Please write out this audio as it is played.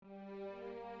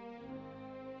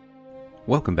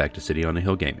Welcome back to City on a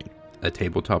Hill Gaming, a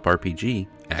tabletop RPG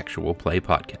actual play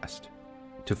podcast.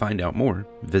 To find out more,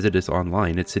 visit us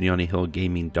online at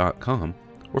cityonahillgaming.com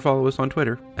or follow us on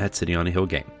Twitter at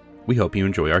cityonahillgame. We hope you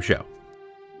enjoy our show.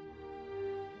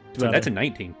 So that's a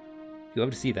 19. You'll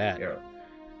love to see that. Yeah.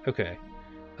 Okay.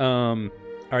 All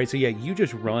right, so yeah, you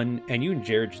just run, and you and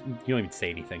Jared, you don't even say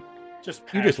anything.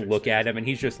 You just look at him, and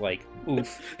he's just like,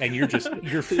 oof, and you're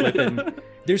flipping.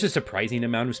 There's a surprising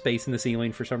amount of space in the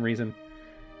ceiling for some reason.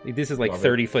 This is like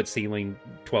 30-foot ceiling,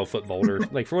 12-foot boulder.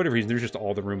 Like, for whatever reason, there's just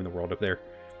all the room in the world up there.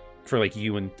 For like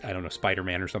you and, I don't know,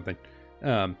 Spider-Man or something.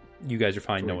 You guys are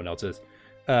fine, no one else is.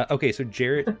 Okay, so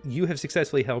Jared, you have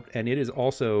successfully helped, and it is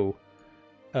also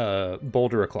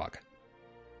boulder o'clock.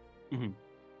 Mm-hmm.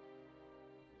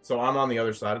 So I'm on the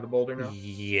other side of the boulder now?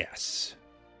 Yes.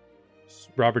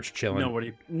 Robert's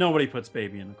chilling. Nobody puts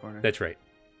baby in the corner. That's right.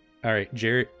 All right,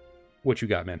 Jared, what you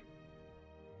got, man?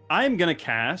 I'm going to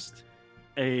cast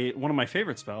one of my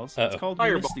favorite spells. It's called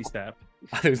Fireball. Misty Step.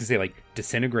 I was going to say, like,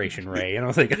 Disintegration Ray, and I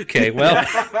was like, okay, well,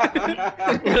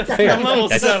 fair. I'm level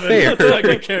That's 7. fair. Let's not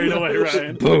get carried away,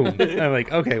 Ryan. Boom. I'm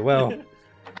like, okay, well,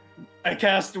 I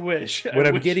cast Wish. What I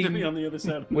I'm wish getting- to be on the other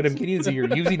side. what I'm getting is that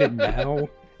you're using it now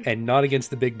and not against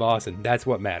the big boss, and that's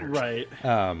what matters. Right.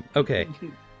 Okay,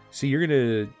 so you're going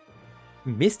to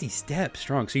Misty Step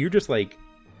strong. So you're just like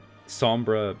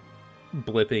Sombra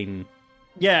blipping.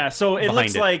 Yeah, so it Behind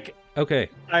looks it. like Okay.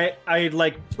 I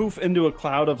like poof into a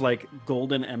cloud of like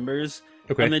golden embers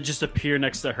Okay. and then just appear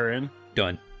next to Hurin.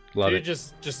 Done. So Love you're it.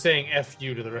 just saying F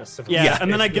you to the rest of us. Yeah,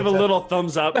 and then I give a little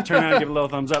thumbs up, turn around and give a little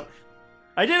thumbs up.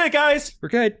 I did it, guys! We're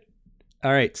good.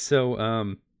 All right.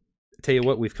 So, tell you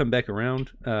what, we've come back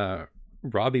around.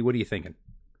 Robbie, what are you thinking?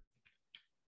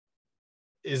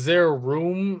 Is there a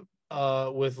room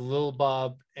with Lil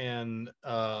Bob and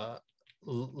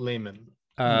Layman?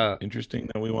 Interesting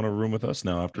that we want a room with us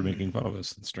now after making fun of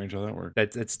us. It's strange how that worked.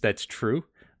 That's true.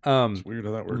 It's weird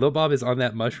how that worked. Lil Bob is on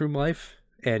that mushroom life,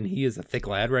 and he is a thick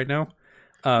lad right now.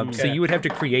 So Okay. you would have to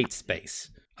create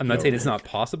space. I'm not saying it's not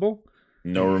possible.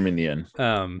 No room in the inn.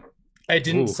 I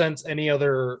didn't Ooh. sense any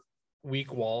other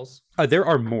weak walls. There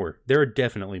are more. There are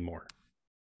definitely more.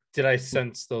 Did I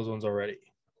sense those ones already?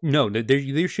 No,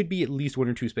 there should be at least one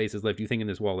or two spaces left. You think in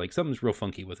this wall, like something's real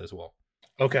funky with this wall.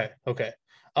 Okay.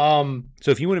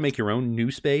 So if you want to make your own new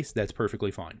space, that's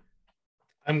perfectly fine.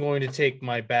 I'm going to take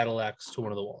my battle axe to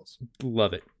one of the walls.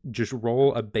 Love it. Just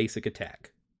roll a basic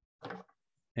attack,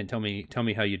 and tell me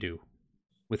how you do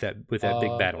with that big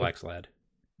battle axe lad.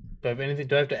 Do I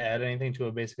have to add anything to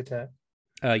a basic attack?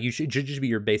 You should just be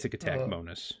your basic attack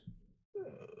bonus.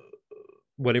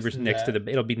 Whatever's next to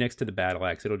it'll be next to the battle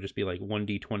axe. It'll just be like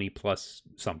 1d20 plus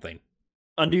something.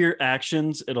 Under your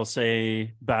actions, it'll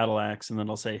say battle axe, and then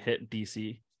it'll say hit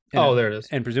DC. And, there it is.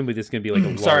 And presumably this is going to be like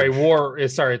a large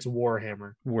It's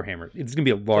Warhammer. Warhammer. It's going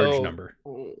to be a large So- number.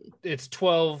 It's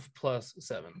 12 plus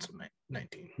 7, so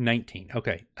 19. 19.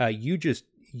 Okay.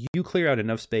 You clear out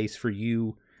enough space for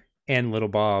you and Little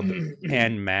Bob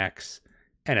and Max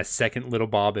and a second Little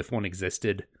Bob if one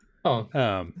existed. Oh,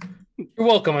 you're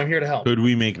welcome. I'm here to help. Could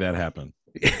we make that happen?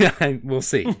 We'll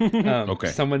see. Okay.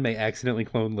 Someone may accidentally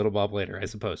clone Little Bob later, I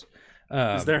suppose.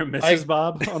 Is there a Mrs.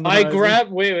 Bob on the I horizon? grab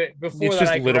before It's that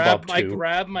just I Little grab Bob I 2.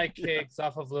 grab my cakes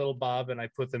off of Little Bob and I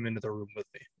put them into the room with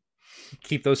me.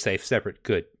 Keep those safe, separate.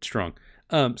 Good, strong.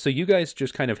 So you guys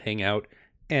just kind of hang out,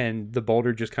 and the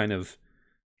boulder just kind of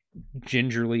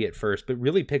gingerly at first, but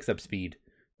really picks up speed,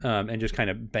 and just kind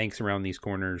of banks around these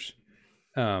corners.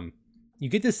 You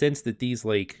get the sense that these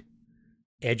like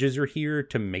edges are here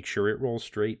to make sure it rolls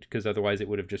straight, because otherwise it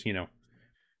would have just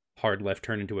hard left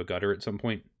turn into a gutter at some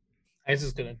point.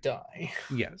 Isaac's gonna die.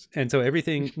 Yes, and so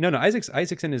everything. No, Isaac's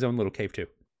in his own little cave too,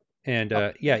 and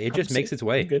it just makes its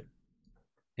way. Good.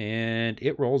 And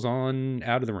it rolls on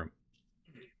out of the room.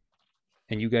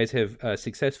 And you guys have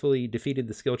successfully defeated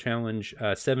the skill challenge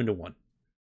 7-1.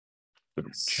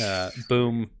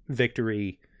 Boom,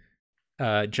 victory.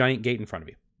 Giant gate in front of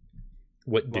you.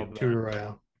 What do? Love that.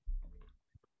 Royale.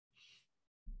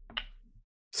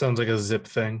 Sounds like a zip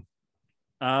thing.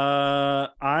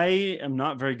 I am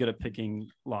not very good at picking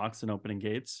locks and opening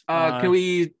gates. Can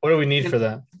we? What do we need for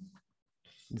that?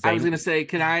 I was Zane? gonna say,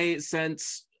 can I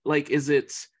sense is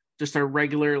it just a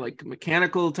regular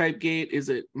mechanical type gate? Is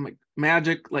it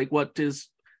magic? What is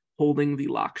holding the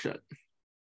lock shut?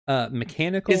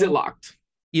 Mechanical. Is it locked?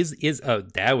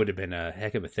 That would have been a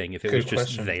heck of a thing if it was Good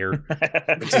just question. there.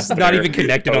 Just Not there. even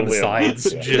connected on the Totally alone.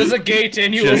 sides. Yeah. There's Just, a gate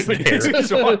and you just open there. it.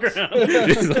 Just walk around.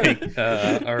 just like,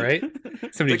 all right.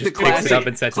 Somebody Like just the picks it up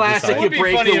and sets it classic, aside. you Would be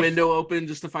break funny the if- window open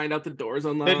just to find out the door's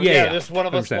unlocked. Then, Yeah, yeah, this one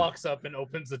of us 100%. walks up and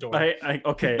opens the door.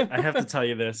 Okay, I have to tell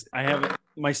you this.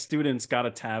 My students got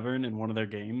a tavern in one of their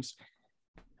games,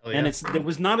 Hell and yeah. it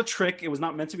was not a trick. It was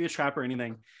not meant to be a trap or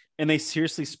anything. And they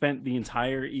seriously spent the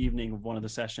entire evening of one of the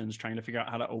sessions trying to figure out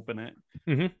how to open it.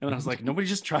 Mhm. And I was like, nobody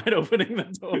just tried opening the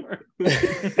door.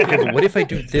 Yeah, but what if I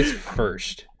do this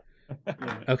first?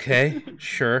 Okay,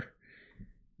 sure.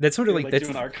 That's sort of like that's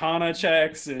doing Arcana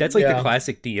checks. And, that's like Yeah. the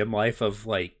classic DM life of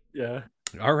like, yeah.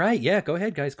 all right, yeah, go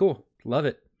ahead, guys, cool, love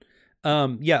it.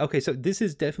 Yeah, okay, so this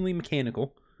is definitely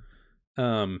mechanical.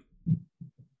 And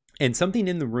something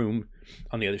in the room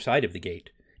on the other side of the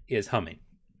gate is humming.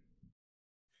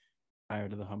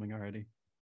 Tired of the humming already.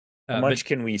 How But much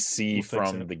can we see We'll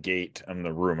fix from it. the gate in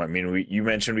the room? I mean, you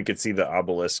mentioned we could see the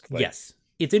obelisk. Like, yes,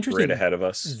 it's interesting. right ahead of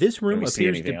us. This Can room we see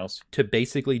appears anything to, else? to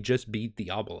basically just be the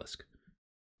obelisk.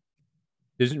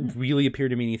 Doesn't really appear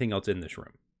to be anything else in this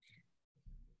room.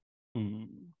 Hmm.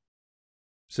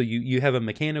 So you have a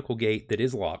mechanical gate that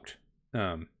is locked.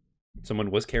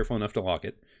 Someone was careful enough to lock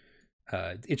it.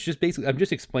 It's just basically, I'm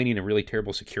just explaining a really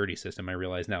terrible security system. I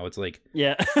realize now it's like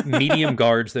Yeah. medium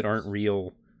guards that aren't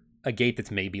real, a gate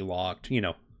that's maybe locked. You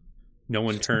know, no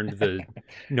one turned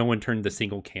the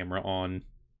single camera on.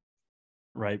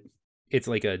 Right. It's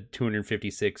like a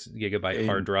 256 gigabyte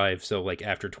hard And- drive. So like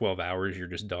after 12 hours, you're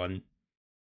just done.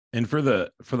 And for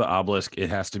the obelisk, it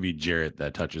has to be Jarrett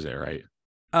that touches it, right?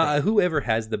 Whoever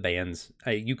has the bands,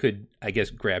 you could, I guess,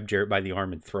 grab Jarrett by the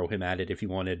arm and throw him at it if you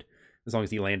wanted. As long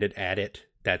as he landed at it,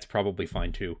 that's probably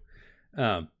fine too.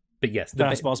 But yes,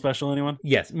 Fastball special, anyone?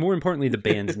 yes. More importantly, the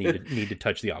bands need to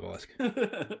touch the obelisk.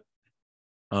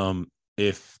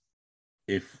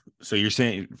 If so, you're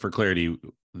saying, for clarity,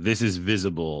 this is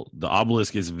visible. The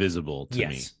obelisk is visible to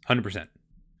me, Yes, 100%.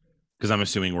 because I'm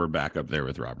assuming we're back up there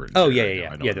with Robert. and Oh Jarrett yeah, right yeah, now.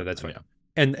 I yeah. know Yeah, that. no, that's fine. Yeah.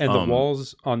 And the Um,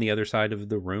 walls on the other side of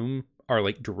the room are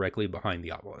like directly behind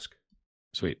the obelisk.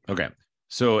 Sweet. Okay.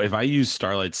 So if I use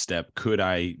Starlight Step, could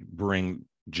I bring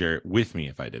Jarrett with me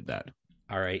if I did that?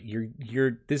 All right,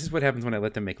 you're. This is what happens when I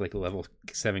let them make like level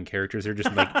 7 characters. They're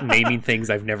just like naming things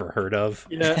I've never heard of.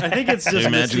 Yeah, I think it's They just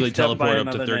magically Misty Step by teleport up to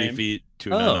another 30 name. feet to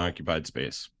an Oh. unoccupied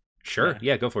space. Sure,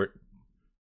 yeah, go for it.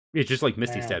 It's just like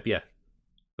Misty Wow. Step, yeah.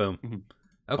 Boom. Mhm.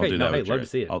 Okay, do no, that hey, with love to Jarrett.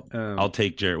 see it. I'll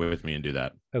take Jarrett with me and do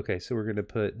that. Okay, so we're gonna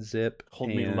put Zip. Hold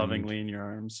me and- lovingly in your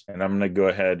arms. And I'm gonna go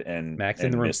ahead and Max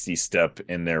in the room. Misty Step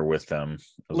in there with them. as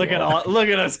Look well. look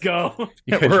at us go.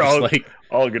 You guys We're just, all like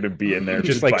all gonna be in there.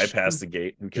 Just Just like- bypass the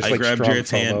gate. just I like grab strong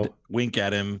Jarrett's hand, FOMO. wink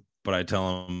at him, but I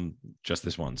tell him just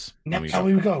this once. Now, Let me now go.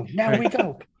 we go. Now we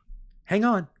go. hang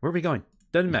on. Where are we going?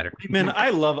 Doesn't matter. Man,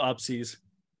 I love upsies.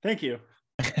 Thank you.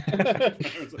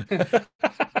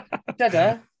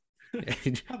 Da-da.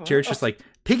 Jared's just like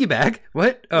piggyback.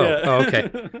 What? Oh, Yeah. oh,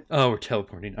 okay. Oh, we're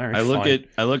teleporting. All right.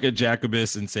 I look at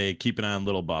Jacobus and say, "Keep an eye on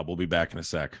Little Bob. We'll be back in a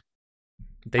sec."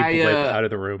 They I, blip uh, out of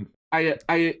the room.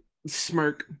 I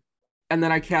smirk, and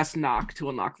then I cast knock to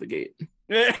unlock the gate.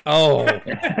 Oh,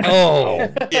 oh,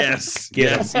 Yes,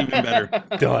 Get yes, even better.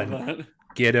 done.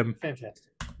 Get him. Fantastic.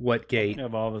 What gate? I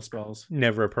have all the spells.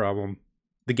 Never a problem.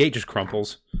 The gate just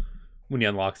crumples when he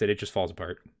unlocks it. It just falls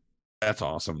apart. That's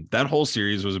awesome. That whole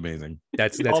series was amazing.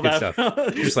 That's All good that-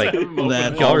 stuff. Just like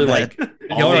that- y'all are all like that-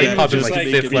 y'all are like that popping just like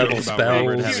make fifth it level about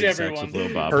Robert spells. having Cute, sex everyone. with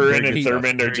Little Bob. Her Very and good stuff.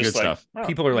 Thurman are Very just good like, stuff. oh.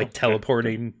 People are like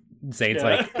teleporting. Zane's Yeah.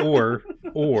 like, or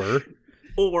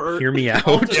Or hear me out.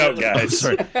 Yo, Oh, guys.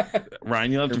 sorry.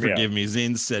 Ryan, you'll have to Hear me forgive me.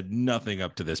 Zane said nothing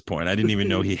up to this point. I didn't even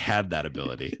know he had that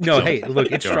ability. No, So, hey,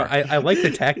 look, it's sure. I like the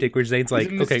tactic where Zane's like,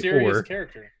 He's a okay, mysterious or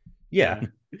character. yeah,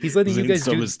 he's letting you Zane's guys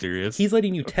so do. mysterious. He's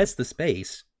letting you test the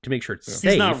space to make sure it's Yeah.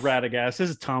 safe. he's not Radagast. This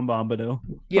is Tom Bombadil.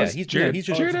 Yeah, Plus, he's Jared- he's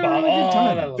just Jared had a Bob- really good oh,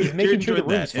 time. I love he's it. making Jared sure the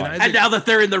enjoyed room's that, and fine. I And now that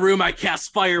they're in the room, I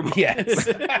cast fireball. Yes,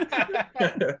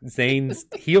 Zane's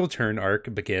heel turn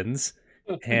arc begins,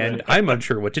 and I'm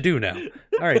unsure what to do now.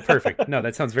 All right, perfect. No,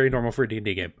 that sounds very normal for a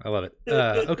D&D game. I love it.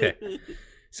 Okay,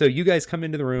 so you guys come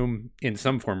into the room in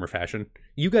some form or fashion.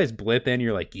 You guys blip in.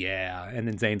 You're like, yeah, and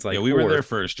then Zane's like, yeah, we were or, there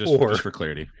first, just for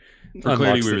clarity. For unlocks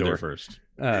clarity, the we were door. there first.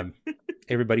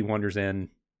 Everybody wanders in.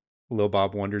 Lil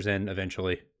Bob wanders in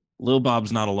eventually. Lil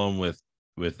Bob's not alone with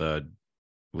Robert's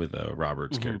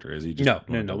Mhm. character, is he? Just No, wanna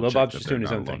no, no. double Lil check Bob's that just they're doing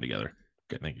his not own alone thing. together.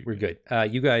 Okay, thank you. We're good.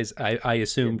 You guys, I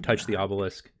assume, touch the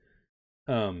obelisk.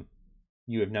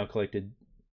 You have now collected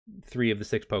 3 of the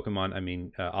 6 Pokemon. I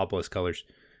mean, obelisk colors.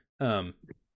 And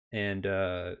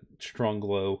Strong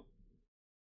Glow.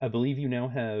 I believe you now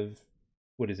have,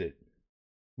 what is it?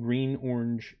 green,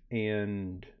 orange,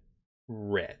 and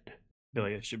red. I feel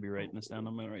like I should be writing this down.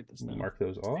 I'm gonna write this down. Mark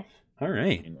those off. All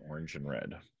right. In orange and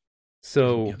red.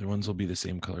 So The other ones will be the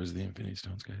same colors as the Infinity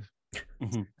Stones, guys.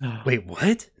 wait,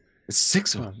 what? It's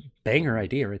 6 of them. Banger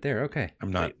idea right there. Okay.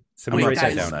 I'm not. Wait, somebody I'm write not that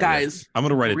typing down. that Guys, I'm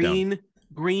gonna write it down.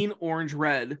 green, orange,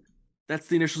 red. That's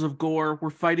the initials of Gore. We're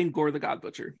fighting Gore the God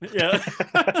Butcher. Yeah.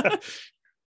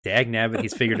 Dag nabbit,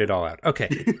 he's figured it all out. Okay.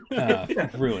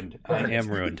 Ruined. I am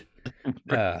ruined.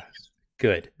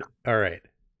 Good. All right.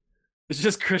 It's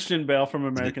just Christian Bale from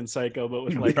American Psycho, but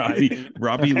with like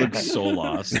Robbie looks so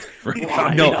lost.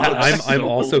 No, I'm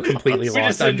also completely We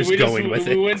lost. just I'm just going with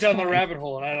we it. went down the rabbit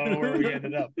hole, and I don't know where we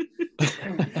ended up.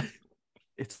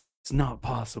 It's not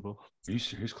possible. Are you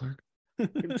serious, Clark?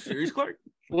 Serious, Clark?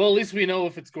 Well, at least we know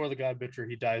if it's Gore the God Butcher,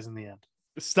 he dies in the end.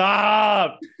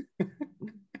 Stop.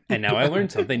 And now I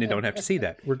learned something and don't have to see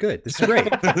that. We're good. This is great.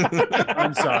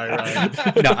 I'm sorry, Ryan.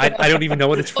 No, I don't even know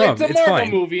what it's Well, from. it's a It's Marvel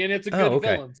fine. movie, and it's a good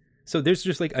okay. villain. So there's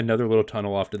just like another little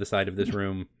tunnel off to the side of this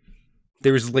room.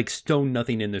 There's like stone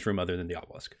nothing in this room other than the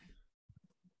obelisk.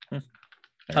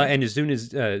 And as soon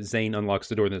as Zane unlocks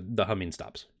the door, the humming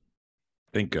stops.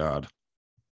 Thank God.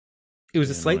 It was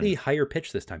a Yeah, slightly annoying. higher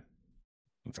pitch this time.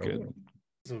 That's good.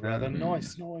 It's a rather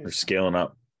nice We're noise. scaling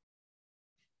up.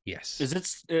 Yes. Is it?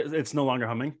 It's no longer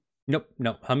humming. Nope.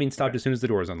 No. Humming stopped as soon as the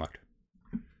door was unlocked.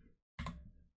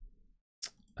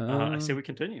 I say we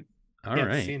continue. All Can't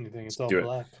right. see anything. It's all do it.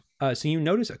 black. So you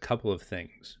notice a couple of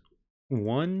things.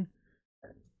 One,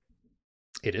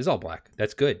 it is all black.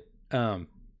 That's good.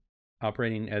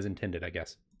 Operating as intended, I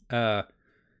guess. The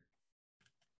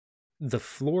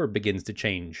floor begins to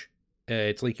change.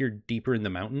 It's like you're deeper in the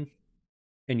mountain,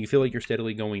 and you feel like you're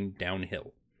steadily going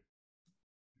downhill.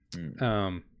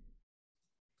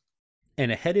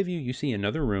 And ahead of you, you see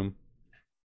another room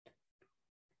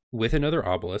with another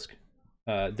obelisk.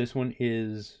 This one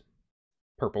is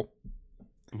purple.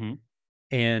 Mhm.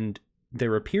 And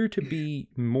there appear to be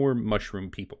more mushroom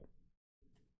people,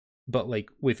 but like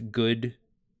with good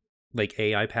like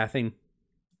AI pathing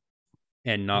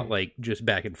and not like just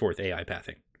back and forth AI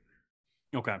pathing.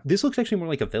 Okay. This looks actually more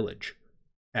like a village,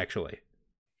 actually.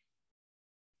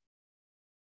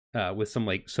 With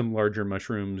some larger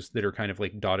mushrooms that are kind of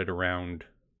like dotted around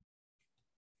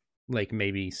like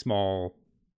maybe small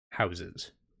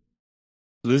houses.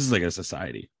 So this is like a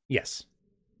society. Yes.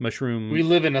 Mushroom We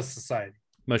live in a society.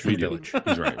 mushroom We do. village.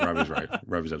 He's right. Robbie's right.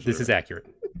 Robbie's absolutely This is accurate.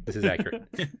 This is accurate.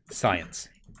 Science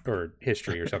or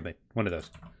history or something. One of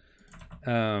those.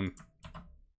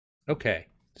 Okay.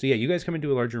 So yeah, you guys come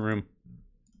into a larger room.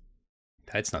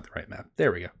 That's not the right map.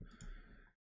 There we go.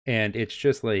 And it's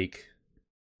just like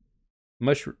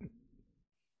mushroom.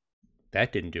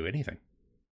 That didn't do anything.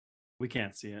 We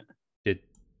can't see it.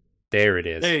 There it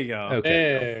is. There you go. Okay.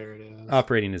 There it is.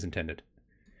 Operating as intended.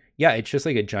 Yeah, it's just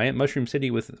like a giant mushroom city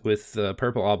with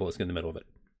purple obelisk in the middle of it.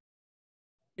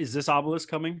 Is this obelisk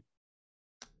coming?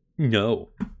 No.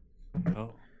 Oh.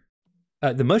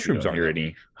 The mushrooms You aren't. don't hear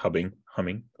any humming.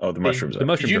 Oh, the mushrooms. The are.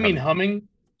 mushrooms Did you are mean humming.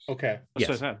 humming? Okay. That's Yes.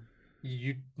 what I said.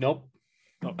 You nope.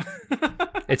 Oh.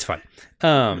 It's fine.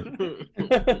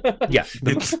 Yeah.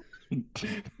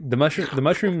 The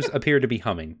mushrooms appear to be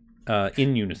humming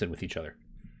in unison with each other.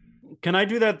 Can I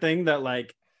do that thing that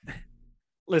like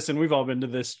listen, we've all been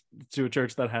to a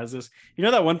church that has this. You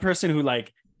know that one person who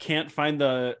like can't find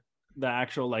the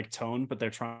actual like tone, but they're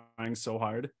trying so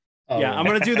hard. Oh, Yeah, I'm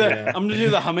gonna do the yeah. I'm gonna do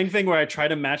the humming thing where I try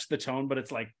to match the tone, but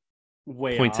it's like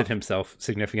way Points off. at himself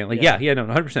significantly. Yeah. Yeah, no,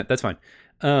 100%. That's fine.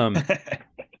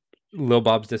 Lil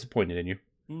Bob's disappointed in you.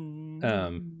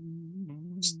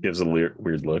 Just gives a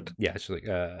weird look. Yeah, it's just like,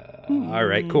 all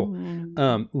right, cool.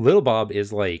 Lil Bob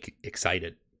is like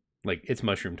excited. Like, it's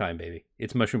mushroom time, baby.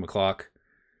 It's mushroom o'clock.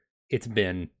 It's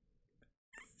been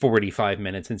 45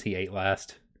 minutes since he ate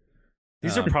last.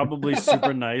 These are probably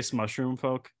super nice mushroom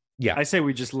folk. Yeah. I say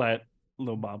we just let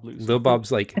Lil Bob loose. Lil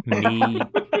Bob's like me.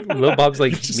 Lil Bob's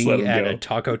like Just let me him at go. a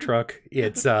taco truck.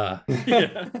 It's Yeah.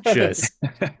 just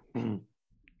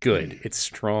good. It's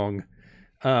strong.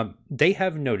 They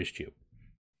have noticed you,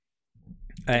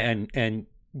 and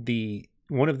the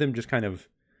one of them just kind of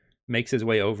makes his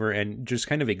way over and just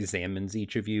kind of examines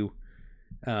each of you.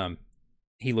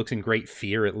 He looks in great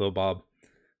fear at Lil Bob.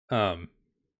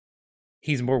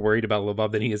 He's more worried about Lil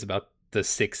Bob than he is about the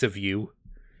six of you.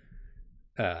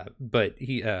 But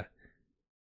he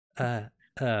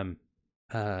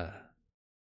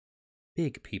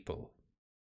big people.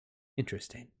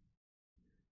 Interesting.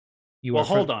 Well,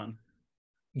 hold on.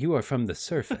 You are from the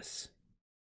surface.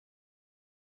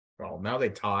 Oh, now they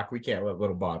talk. We can't let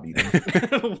little Bob eat them.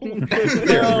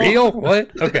 They're real? What?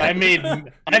 Okay. I made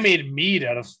mead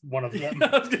out of one of them.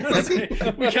 I was gonna say,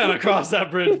 we kind of crossed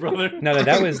that bridge, brother. No,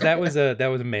 that was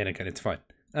a mannequin. It's fine.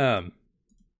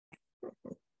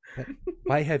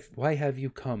 Why have you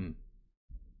come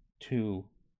to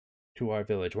our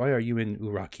village? Why are you in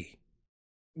Uraki?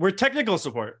 We're technical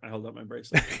support. I held up my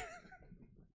bracelet.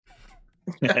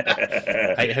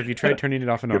 Have you tried turning it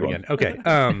off and on again? Okay.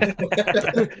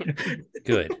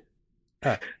 Good.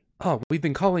 We've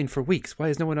been calling for weeks. Why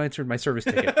has no one answered my service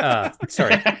ticket?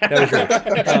 Sorry, that was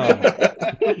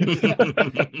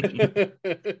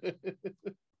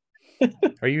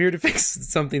rude. Are you here to fix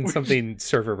something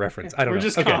server reference? I don't know. We're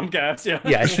just Okay. Comcast, yeah.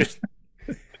 Yeah, it's just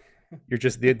you're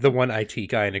just the one IT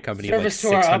guy in a company of like Service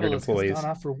to our 600 obelisk has employees. gone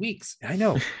off for weeks. I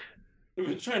know. We've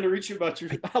been trying to reach you about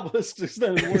your obelisk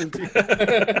extended warranty.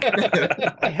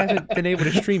 I haven't been able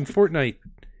to stream Fortnite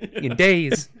in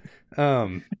days.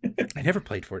 I never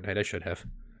played Fortnite. I should have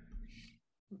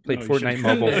played No, you Fortnite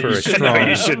shouldn't. mobile for You a shouldn't. strong. No,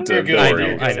 you shouldn't. You're good. Don't I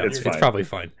worry. know. It's It's fine. probably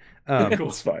fine.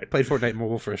 It's fine. Played Fortnite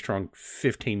mobile for a strong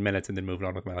 15 minutes and then moved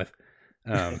on with my life.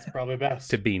 It's probably best.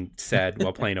 To being sad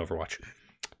while playing Overwatch.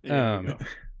 There you go.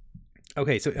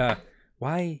 Okay, so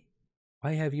why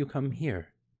have you come here,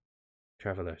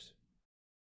 travelers?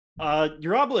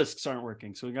 Your obelisks aren't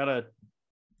working, so we gotta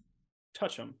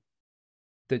touch them.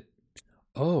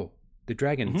 The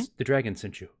dragons. The dragon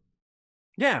sent you.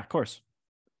 Yeah, of course.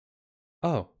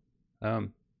 Oh,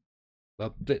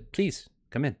 well, please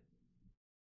come in.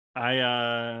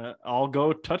 I'll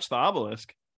go touch the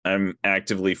obelisk. I'm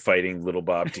actively fighting little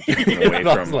Bob to keep him away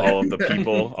Bob's from like- all of the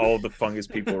people, all of the fungus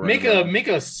people. Make running around.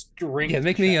 a strength. Yeah,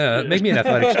 make me an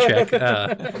athletics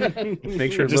check.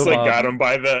 Make sure Just Lil like Bob- got him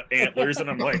by the antlers, and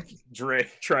I'm like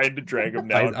trying to drag him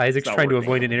down. Isaac's It's not trying to working.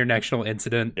 avoid an international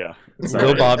incident. Yeah,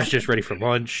 Lil Bob's just ready for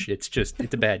lunch. It's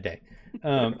a bad day.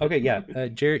 Okay, yeah.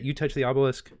 Jarrett, you touch the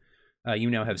obelisk.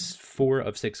 You now have 4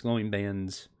 of 6 glowing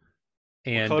bands.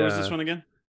 And What color is this one again?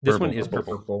 This Purple. one is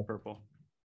purple. Purple.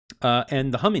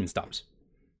 And the humming stops.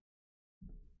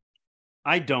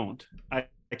 I don't. I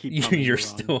keep. humming You're the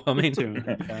wrong still humming. tune.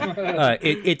 Yeah.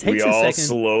 It takes We a all second.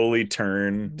 slowly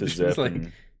turn to Just Zip like-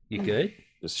 and You good?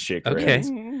 just shake our Okay. heads.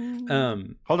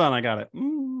 Hold on, I got it.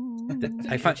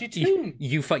 I find Catchy tune.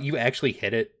 you actually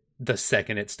hit it the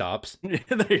second it stops. There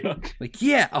you go. Like,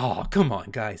 yeah. Oh, come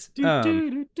on, guys.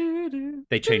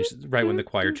 They change right when the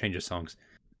choir changes songs.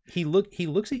 He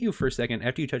looks at you for a second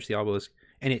after you touch the obelisk,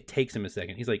 and it takes him a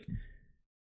second. He's like,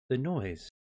 the noise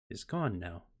is gone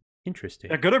now. Interesting.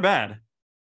 Yeah, good or bad?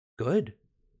 Good.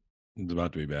 It's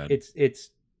about to be bad. It's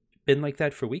been like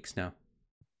that for weeks now.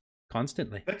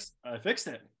 Constantly. I fixed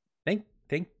it.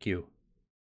 Thank you.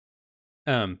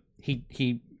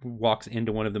 He walks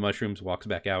into one of the mushrooms, walks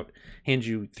back out, hands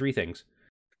you 3 things.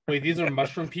 Wait, these are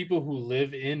mushroom people who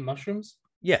live in mushrooms?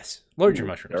 Yes, larger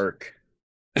mushrooms. Dark.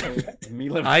 Me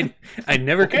live. I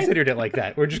never considered it like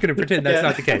that. We're just gonna pretend that's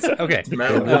not the case. Okay, They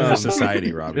live in a Um,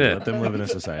 society, Robbie. yeah. Let them live in a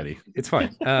society. it's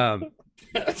fine.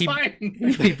 That's He- fine.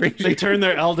 He brings They you- turn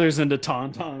their elders into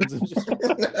tauntauns. And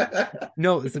just...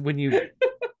 no, it's when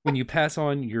you pass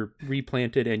on, you're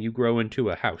replanted and you grow into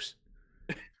a house.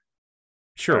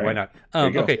 Sure, All why right. not?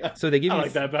 you go. Okay, so they give I you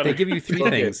like that better. they give you 3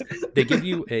 Okay. things. They give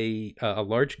you a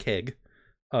large keg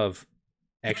of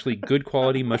actually good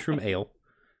quality mushroom ale.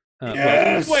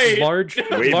 Yes. Wait. large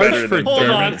Way large better for than Hold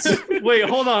on. Germans. Wait,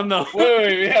 hold on though.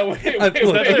 Wait, yeah, wait. Look,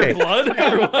 Is that okay. their blood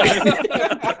or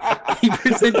what? He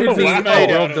presented me Wow. a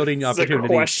world building This is a opportunity.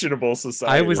 questionable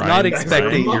society. I was Ryan, not Ryan,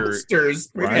 expecting you're- monsters.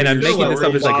 And I'm making this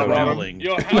up as I go down. Reveling.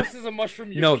 Your house is a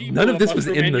mushroom. Your No, people none of a this was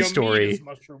mushroom, in and the your meat story. is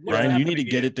mushroom. What's Ryan, you happening need to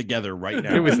get here? it together right now.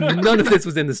 There was none of this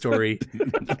was in the story.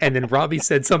 And then Robbie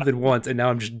said something once, and now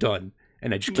I'm just done.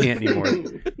 And I just can't anymore.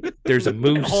 There's a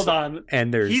moose. Hold on.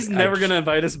 And there's He's never gonna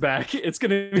invite us back. It's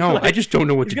gonna be No, like, I just don't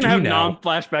know what he's to gonna do have now.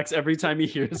 non-flashbacks every time he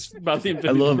hears about the I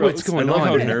Infinity love What's Bros. going I love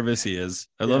how on? nervous he is.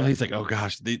 I love how he's like, oh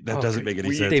gosh, that Oh, doesn't make any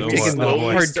We, sense. They've Oh, we taken the wow.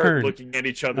 slowly hard start turn. looking at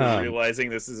each other, Um, realizing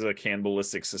this is a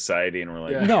cannibalistic society, and we're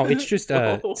like, Yeah. No, it's just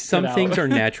Oh, some get things out. are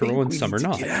natural and some are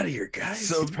not. Get out of here, guys.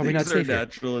 Some probably not things are safe here.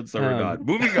 natural and some are Um, not.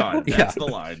 Moving on. yeah. That's the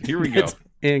line. Here we go.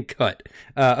 And cut.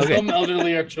 Okay. Some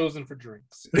elderly are chosen for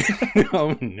drinks.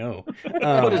 Oh no.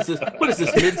 What is this? What is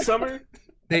this? Midsummer?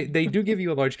 They do give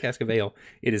you a large cask of ale.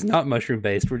 It is not mushroom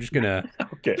based. We're just gonna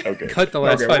Okay. cut the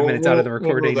last Okay, 5 we'll- minutes out of the we'll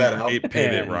rule recording. that out. Hey,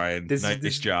 pivot, And Ryan. this is- nice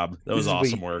this- job. That This was is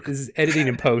awesome we- work. This is editing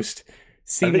and post. I think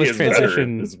Seamless it's better,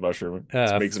 transition. this mushroom.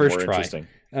 This makes it first more try.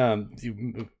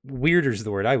 interesting. Weirder is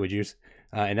the word I would use,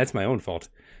 and that's my own fault,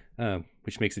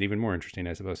 which makes it even more interesting,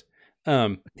 I suppose.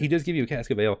 He does give you a cask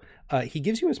of ale. He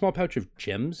gives you a small pouch of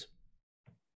gems.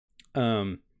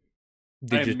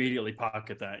 They I just- immediately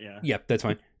pocket that. Yeah. Yep, that's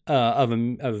fine. Of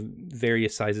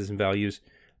various sizes and values,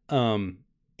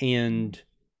 and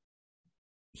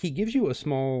he gives you a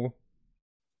small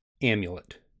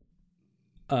amulet,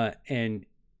 and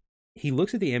he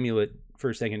looks at the amulet for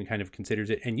a second and kind of considers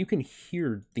it, and you can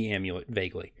hear the amulet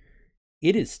vaguely.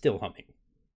 It is still humming.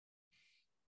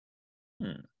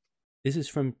 This is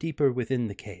from deeper within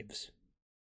the caves.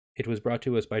 It was brought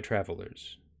to us by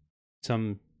travelers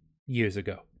some years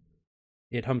ago.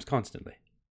 It hums constantly.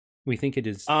 We think it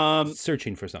is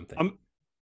searching for something.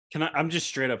 I'm just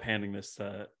straight up handing this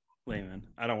to Layman.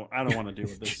 I don't want to deal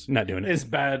with this. Not doing it. It's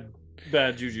bad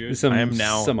juju. Some, I am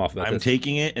now. some off about I'm this.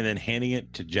 taking it and then handing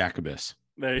it to Jacobus.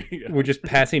 There you go. We're just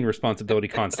passing responsibility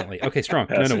constantly. Okay, strong.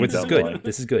 No, Passing this is down good. line.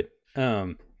 This is good.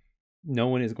 No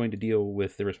one is going to deal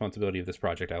with the responsibility of this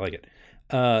project. I like it.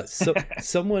 So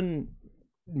someone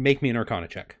make me an Arcana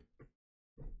check.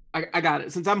 I got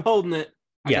it. Since I'm holding it,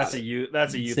 Yes.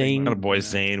 That's a you Zane- thing. Not a boy, Yeah.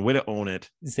 Zane. Way to own it.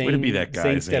 Zane, Way to be that guy,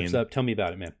 Zane steps Zane. up. Tell me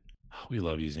about it, man. Oh, we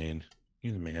love you, Zane.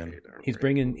 You're the man. He's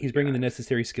bringing the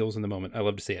necessary skills in the moment. I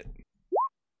love to see it.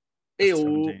 Ew.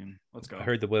 17. Let's go. I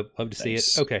heard the web. Love to see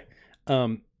Nice. it. Okay.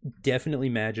 Definitely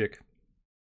magic.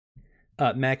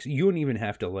 Max, you don't even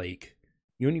have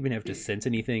to sense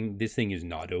anything. This thing is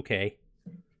not okay.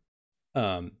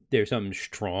 There's something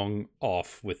strong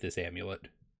off with this amulet.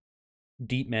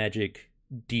 Deep magic,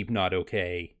 deep not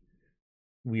okay.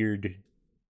 Weird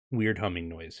humming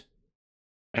noise.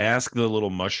 I asked the little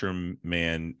mushroom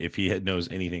man if he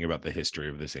knows anything about the history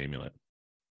of this amulet.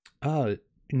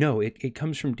 No, it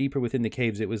comes from deeper within the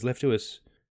caves. It was left to us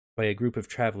by a group of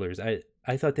travelers.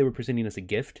 I thought they were presenting us a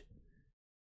gift.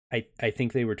 I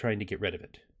think they were trying to get rid of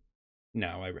it.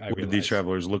 Now I What did realize. these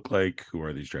travelers look like? Who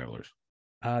are these travelers?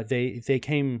 They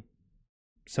came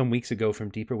some weeks ago from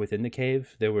deeper within the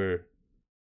cave. There were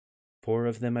 4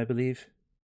 of them, I believe.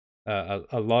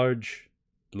 A large,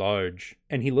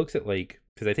 and he looks at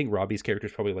because I think Robbie's character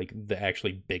is probably the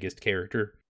actually biggest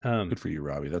character. Good for you,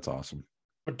 Robbie. That's awesome.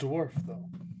 A dwarf, though.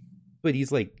 But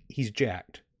he's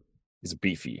jacked. He's a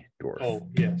beefy dwarf. Oh,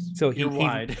 yes. So You're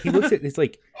wide. he looks at it's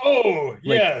Oh,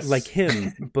 yes. like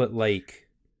him, but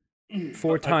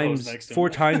 4 I times posed next to him. 4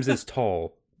 times as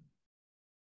tall,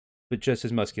 but just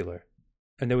as muscular.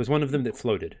 And there was one of them that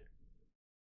floated.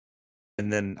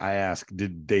 And then I asked,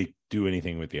 did they do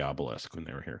anything with the obelisk when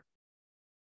they were here?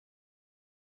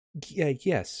 Yeah,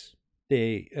 yes.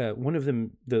 They one of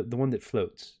them, the one that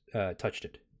floats, touched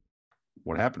it.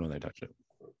 What happened when they touched it?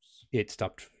 It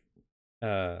stopped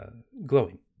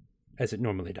glowing, as it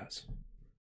normally does.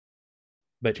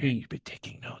 But Jane, he you've been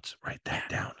taking notes. Write that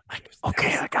down.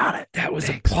 Okay, I got it. that was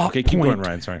Thanks. a plot Okay, keep point. going,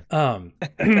 Ryan. Sorry.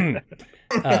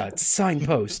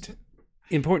 Signpost,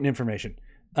 important information.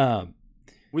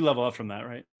 We level up from that,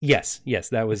 right? Yes,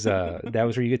 that was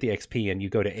where you get the XP and you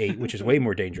go to 8, which is way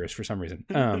more dangerous for some reason.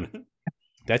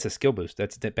 That's a skill boost.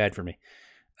 That's bad for me.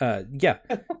 Yeah,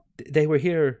 they were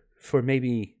here for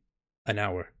maybe an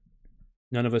hour.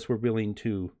 None of us were willing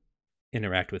to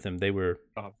interact with them. They were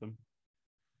Stop them.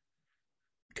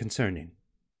 concerning,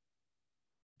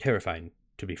 terrifying,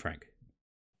 to be frank.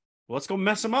 Well, let's go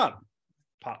mess them up.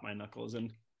 Pop my knuckles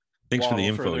and Thanks for the Waddle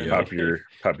info, further yo.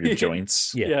 Pop your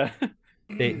joints. Yeah,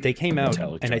 They came out, and I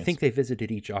Intelligence. think they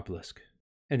visited each obelisk,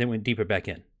 and then went deeper back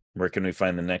in. Where can we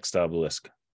find the next obelisk?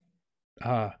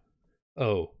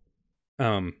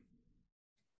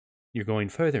 You're going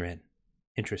further in.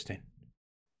 Interesting.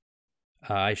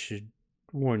 I should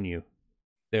warn you,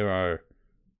 there are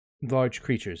large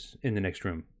creatures in the next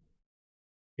room.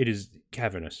 It is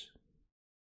cavernous.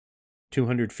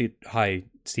 200 feet high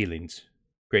ceilings,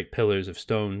 great pillars of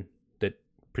stone that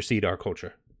predate our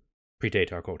culture.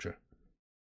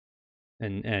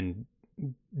 And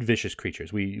vicious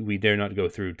creatures. We dare not go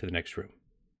through to the next room.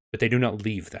 But they do not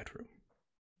leave that room.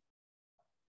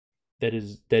 That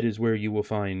is where you will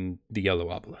find the yellow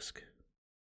obelisk.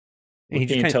 And What he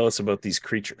can just you tell us about these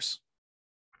creatures?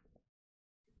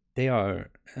 They are,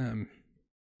 and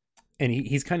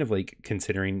he's kind of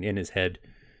considering in his head.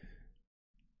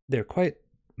 They're quite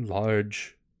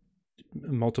large,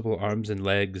 multiple arms and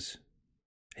legs.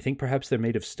 I think perhaps they're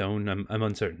made of stone. I'm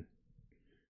uncertain.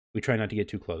 We try not to get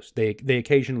too close. They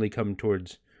occasionally come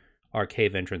towards our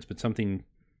cave entrance, but something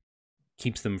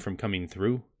keeps them from coming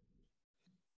through.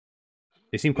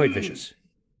 They seem quite vicious.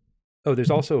 Oh, there's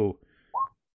also,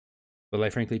 well, I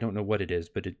frankly don't know what it is,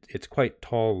 but it's quite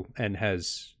tall and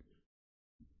has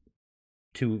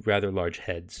 2 rather large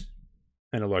heads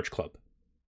and a large club.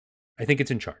 I think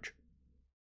it's in charge.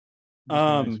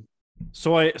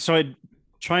 So I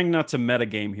trying not to meta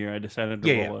game here. I decided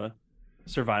to Yeah, roll a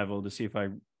survival to see if I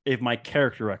if my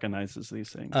character recognizes these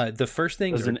things. The first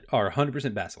things Doesn't- are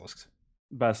 100% basilisks.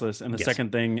 Basilisk. And the Yes.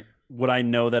 second thing, would I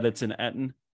know that it's an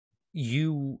Etten?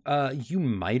 You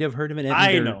might have heard of it.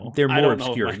 I They're, know. They're I more don't know if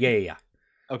obscure. my- Yeah.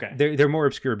 Okay. They're more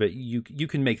obscure, but you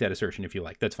can make that assertion if you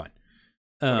like. That's fine.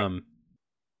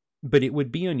 But it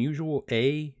would be unusual,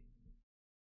 A,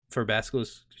 for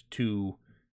basilisks to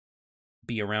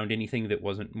be around anything that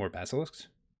wasn't more basilisks,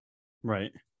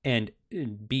 Right. and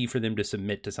B, for them to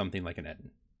submit to something like an Etten.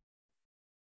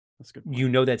 That's a good. Point. You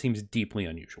know that seems deeply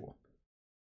unusual.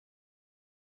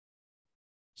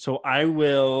 So I'm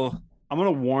going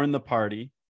to warn the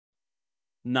party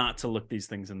not to look these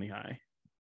things in the eye.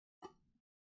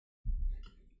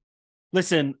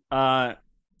 Listen,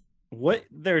 what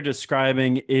they're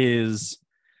describing is,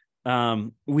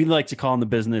 we like to call in the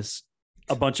business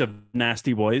a bunch of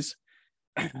nasty boys.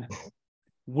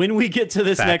 When we get to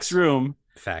this Facts. next room,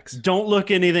 Facts. don't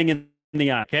look anything in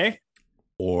the eye, okay?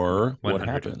 Or what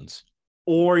 100. happens?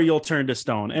 Or you'll turn to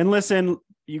stone. And listen,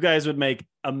 you guys would make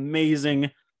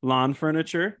amazing lawn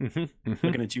furniture.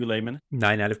 Looking at you, Layman.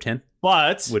 9 out of 10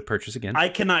 But would purchase again. I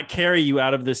cannot carry you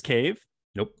out of this cave.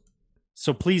 Nope.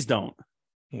 So please don't.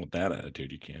 With that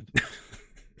attitude, you can.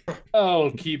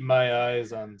 I'll keep my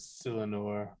eyes on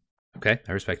Silenor. Okay,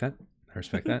 I respect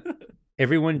that.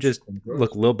 Everyone just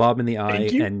look Lil Bob in the eye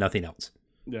Thank you. and nothing else.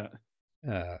 Yeah.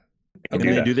 Can do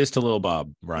they that. do this to Lil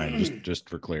Bob, Ryan? Just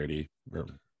for clarity,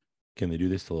 can they do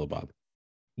this to Lil Bob?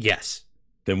 Yes.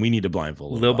 Then we need to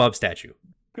blindfold Lil Bob statue.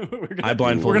 I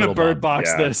blindfold We're gonna Lil bird Bob.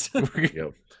 box Yeah. this.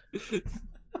 Yep.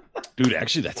 Dude,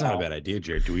 actually, that's not a bad idea,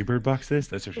 Jared. Do we bird box this?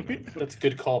 That's what That's a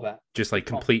good callback. Just like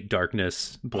complete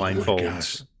darkness,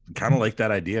 blindfolds. Kind of like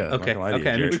that idea. I'm not Okay, gonna lie to you,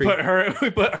 okay, I'm Jared. intrigued.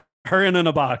 We put her in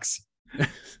a box.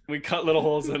 We cut little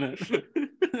holes in it.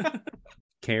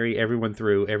 Carry everyone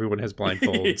through. Everyone has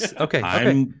blindfolds. Yeah. Okay. I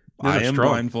am strong.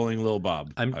 blindfolding Lil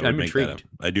Bob. I'm I would make that intrigued.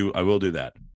 up. I will do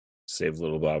that. Save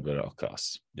little Bob at all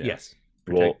costs. Yeah. Yes.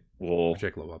 We'll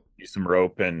Protect Lil Bob. use some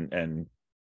rope and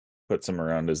put some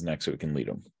around his neck so we can lead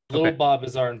him. Lil Okay. Bob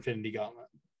is our Infinity Gauntlet.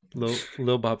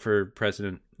 Lil Bob for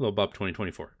president. Lil Bob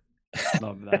 2024.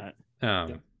 Love that.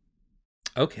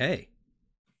 Okay.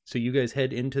 So you guys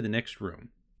head into the next room.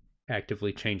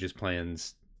 Actively changes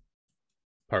plans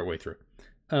partway through.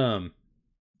 Okay.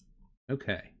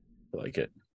 I like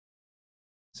it.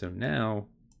 So now,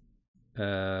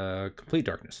 complete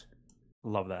darkness.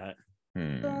 Love that.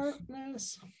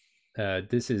 Darkness.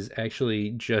 This is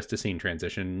actually just a scene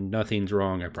transition. Nothing's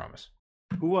wrong, I promise.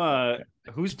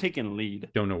 Who's taking lead?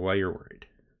 Don't know why you're worried.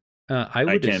 I I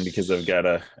would can because I've got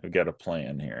a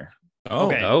plan here. Oh,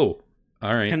 Okay. Oh,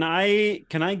 all right. Can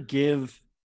I give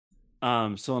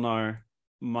Silinar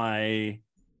my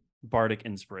bardic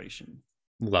inspiration?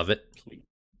 Love it. Please.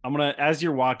 I'm gonna, as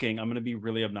you're walking, I'm gonna be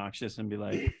really obnoxious and be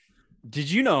like, did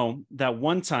you know that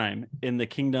one time in the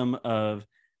kingdom of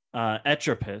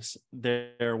Etropus,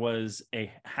 there was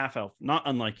a half elf, not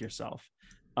unlike yourself.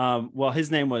 Well,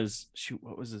 his name was,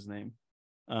 what was his name?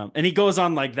 And he goes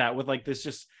on like that with like this,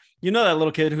 just, you know, that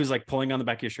little kid who's like pulling on the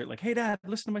back of your shirt, like, hey dad,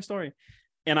 listen to my story.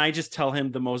 And I just tell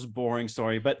him the most boring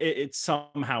story, but it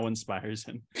somehow inspires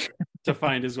him to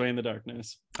find his way in the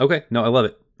darkness. Okay. No, I love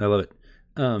it. I love it.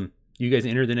 You guys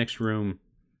enter the next room.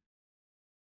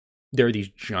 There are these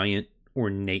giant,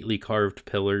 ornately carved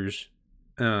pillars.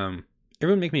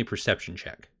 Everyone make me a perception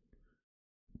check.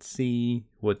 Let's see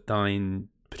what thine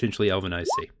potentially elven eyes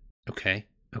see. Okay.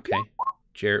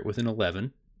 Jarrett with an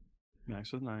 11.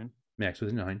 Max with 9. Max with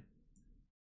a 9.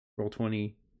 Roll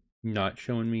 20. Not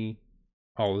showing me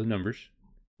all of the numbers.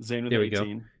 Zane with There we go.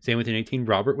 18. Zane with an 18.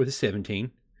 Robert with a 17.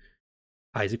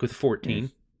 Isaac with a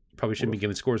 14. Probably shouldn't be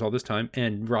giving scores all this time.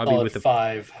 And Robbie Solid with a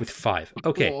 5. with 5.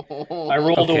 Okay. I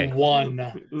rolled Okay. a 1.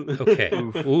 Okay.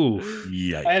 Ooh.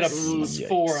 Yikes. I had a Yikes.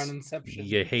 +4 on Inception.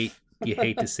 You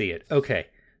hate to see it. Okay.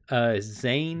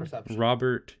 Zane, Perception.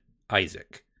 Robert,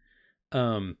 Isaac.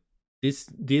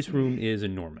 This room is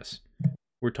enormous.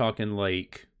 We're talking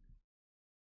like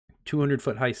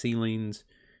 200-foot high ceilings,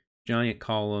 giant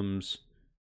columns.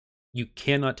 You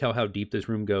cannot tell how deep this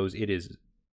room goes. It is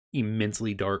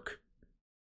immensely dark.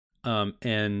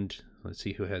 And let's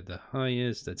see who had the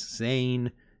highest. That's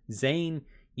Zane. Zane,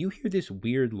 you hear this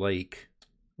weird like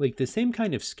the same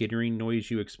kind of skittering noise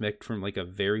you expect from like a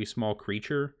very small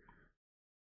creature,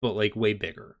 but like way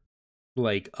bigger.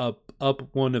 Like up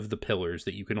one of the pillars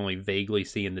that you can only vaguely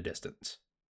see in the distance.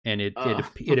 And it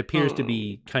appears to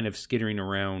be kind of skittering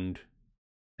around.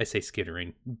 I say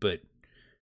skittering, but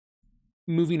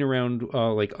moving around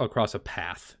like across a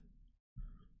path,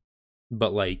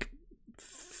 but like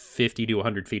 50 to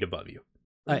 100 feet above you.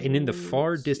 And in the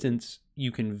far distance,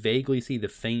 you can vaguely see the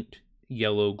faint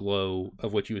yellow glow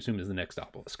of what you assume is the next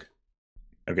obelisk.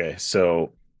 Okay,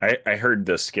 so I heard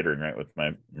the skittering right with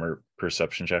my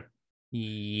perception check.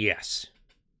 Yes.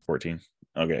 14.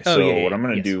 Okay, Oh, so yeah, what I'm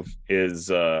gonna yes. do is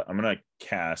I'm gonna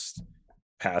cast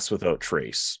Pass Without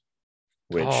Trace,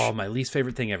 which Oh, my least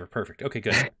favorite thing ever. Perfect. Okay,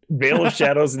 good. Veil of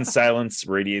Shadows and Silence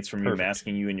radiates from you, Perfect.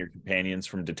 masking you and your companions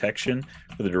from detection.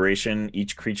 For the duration,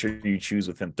 each creature you choose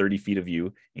within 30 feet of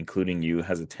you, including you,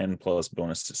 has a 10 plus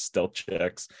bonus to stealth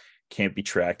checks. Can't be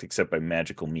tracked except by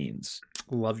magical means.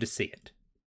 Love to see it.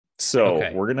 So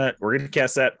Okay. we're gonna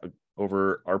cast that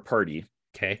over our party,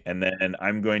 Okay. and then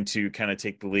I'm going to kind of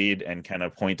take the lead and kind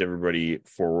of point everybody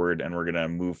forward, and we're gonna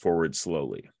move forward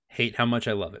slowly. Hate how much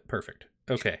I love it. Perfect.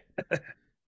 Okay. I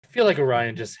feel like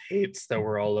Orion just hates that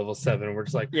we're all level 7. We're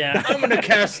just like, Yeah. I'm gonna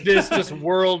cast this just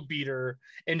world beater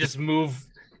and just move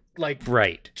like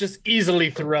Right. just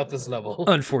easily throughout this level.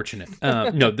 Unfortunate.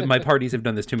 No, my parties have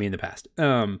done this to me in the past.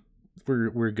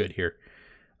 We're good here.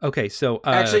 Okay, so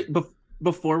Actually,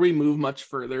 before we move much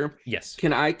further, yes.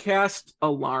 can I cast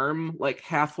alarm like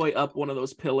halfway up one of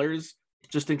those pillars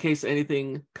just in case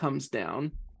anything comes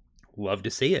down? Love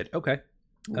to see it. Okay.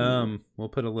 We'll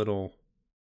put a little.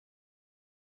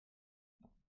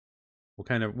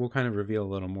 We'll kind of reveal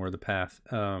a little more of the path.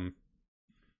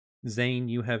 Zane,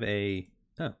 you have a.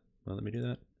 Oh, well, let me do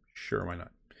that. Sure, why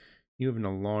not? You have an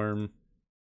alarm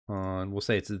on. We'll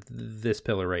say it's this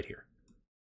pillar right here.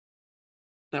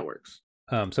 That works.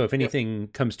 So if anything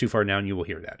comes too far down, you will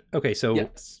hear that. Okay, so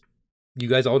Yes. you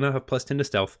guys all now have plus 10 to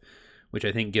stealth, which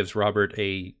I think gives Robert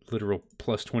a literal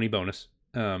plus 20 bonus.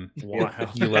 Wow.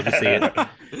 You love to see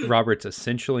it. Robert's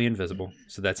essentially invisible,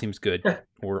 so that seems good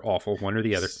or awful, one or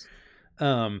the other.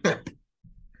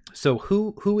 So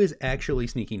who is actually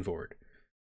sneaking forward?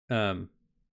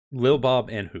 Lil Bob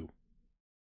and who?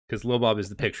 Because Lil Bob is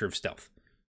the picture of stealth.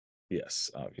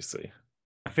 Yes, obviously.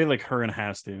 I feel like Huron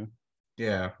has to.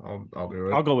 Yeah, I'll do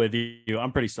it. I'll go with you.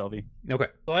 I'm pretty stealthy. Okay.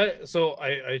 So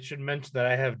I should mention that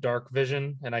I have dark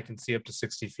vision and I can see up to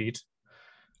 60 feet.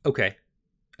 Okay.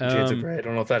 Shades of Grey. I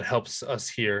don't know if that helps us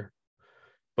here,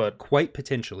 but Quite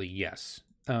potentially, yes.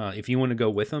 If you want to go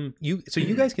with them, you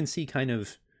guys can see kind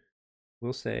of.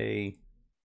 We'll say,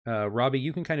 Robbie,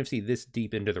 you can kind of see this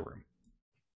deep into the room.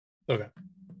 okay.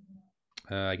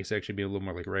 I guess it actually be a little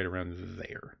more like right around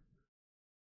there.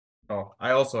 Oh,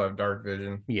 I also have dark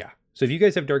vision. Yeah. So if you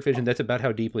guys have dark vision, that's about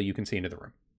how deeply you can see into the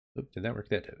room. Oop, did that work?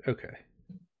 That did. Okay.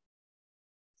 I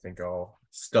think I'll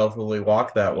stealthily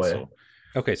walk that way. Also,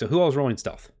 Okay. So who all's rolling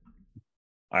stealth?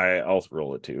 I'll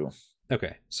roll it too.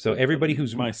 Okay. So everybody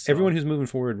who's Myself. everyone who's moving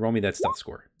forward, roll me that stealth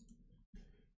score.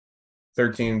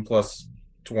 13 plus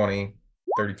 20,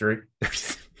 33.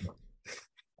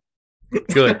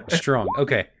 Good. Strong.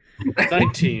 Okay.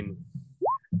 19.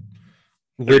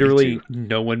 Literally,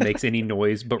 no one makes any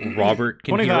noise, but Robert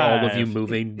can hear all of you 25.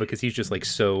 moving because he's just like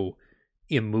so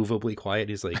immovably quiet.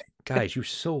 He's like, guys, you're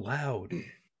so loud.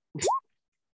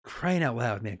 Crying out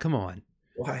loud, man. Come on.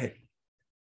 Why?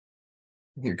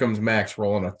 Here comes Max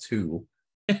rolling a 2.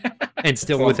 And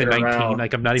still with a Floating 19. around.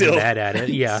 Like, I'm not even Still- mad at it.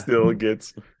 Yeah. Still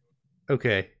gets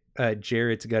Okay.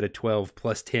 Jared's got a 12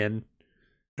 plus 10,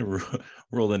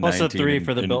 Rolled a Plus a 19 3 and-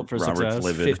 for the and built for Robert's success.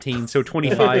 livid. 15. So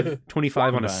 25.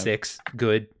 25 on a 25. 6.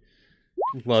 Good.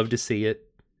 Love to see it.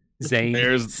 Zane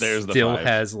There's the still 5.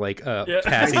 has like a Yeah.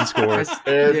 passing score.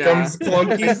 There comes You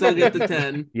Clunky. still get the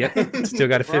 10. Yep. Still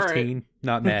got a All right. 15.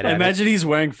 Not mad I at imagine he's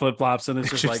wearing flip flops and it's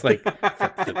it. just, Just like,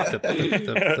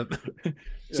 like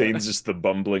Zane's just the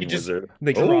bumbling He just- wizard.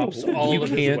 Like, Drops all you of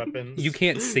his can't weapons. you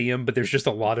can't see him, but there's just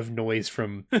a lot of noise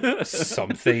from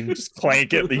something. Just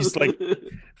clank it. He's like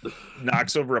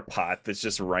knocks over a pot that's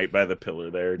just right by the pillar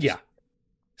there. Just- Yeah.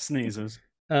 sneezes.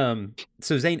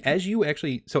 So Zane, as you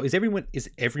actually, so is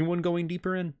everyone going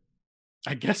deeper in?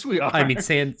 I guess we are. I mean,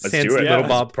 Sans do it. Little Yeah,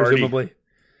 Bob, party. presumably.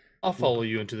 I'll follow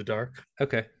you into the dark.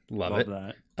 Okay, love it.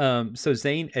 that. So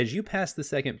Zane, as you pass the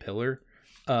second pillar,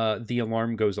 the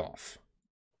alarm goes off.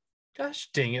 Gosh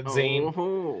dang it, Zane.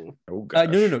 Oh. Oh gosh.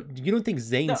 No. You don't think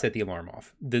Zane No. set the alarm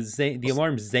off? The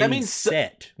alarm Zane means-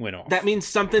 set went off. That means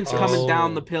something's coming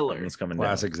down the Oh. pillar. It's coming down.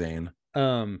 Classic Zane.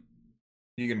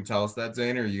 You gonna tell us that,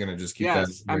 Zane, or are you gonna just keep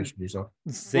Yes, that information to yourself?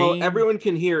 Zane, Well, everyone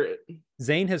can hear it.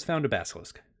 Zane has found a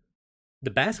basilisk. The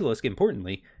basilisk,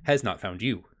 importantly, has not found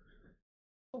you.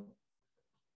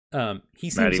 He Not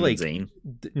seems even like Zane.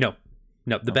 no.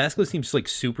 The basilisk seems like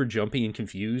super jumpy and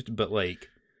confused, but like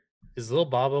Is Lil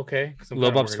Bob okay? 'Cause I'm Lil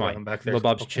kinda Bob's worried about fine. him back there. Lil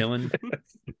Bob's Okay. chilling.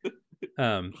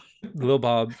 Lil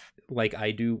Bob, like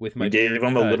I do with my We gave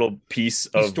him a little piece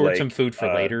he of stored like some food for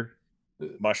later.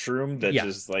 mushroom that Yeah.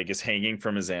 just like is hanging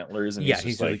from his antlers, and Yeah, he's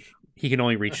he's just like, he can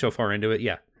only reach so far into it.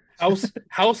 Yeah.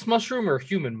 House mushroom or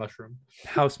human mushroom?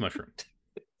 House mushroom.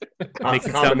 Makes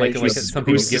it sound like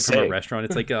something you get from a restaurant.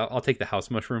 It's like I'll take the house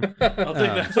mushroom. I'll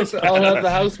take that. I'll have the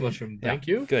house mushroom. Thank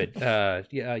you. Good.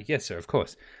 Yes, sir. Of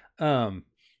course.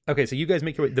 Okay, so you guys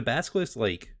make your way. The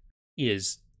basilisk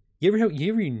is you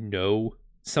ever know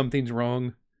something's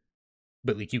wrong,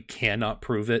 but you cannot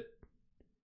prove it.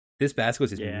 This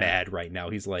basilisk is mad right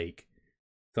now. He's like,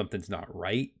 something's not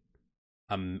right.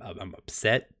 I'm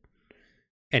upset,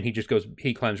 and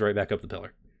he climbs right back up the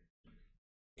pillar.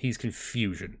 He's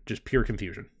confusion, just pure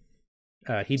confusion.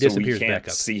 He disappears so we can't back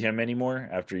up. See him anymore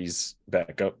after he's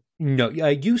back up. No,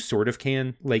 you sort of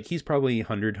can. He's probably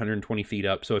 100, 120 feet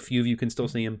up, so a few of you can still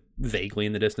see him vaguely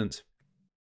in the distance.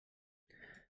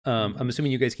 I'm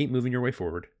assuming you guys keep moving your way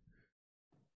forward.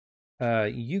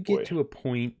 You get to a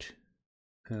point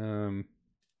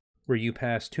where you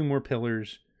pass 2 more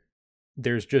pillars.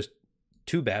 There's just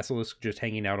 2 basilisks just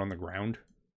hanging out on the ground.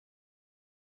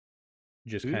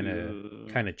 Just kind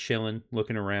of chilling,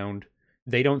 looking around.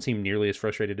 They don't seem nearly as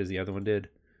frustrated as the other one did.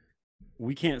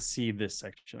 We can't see this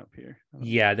section up here.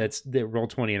 Yeah, that's the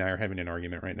Roll20 and I are having an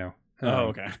argument right now.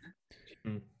 Okay.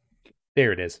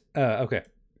 There it is. Okay.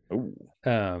 Oh.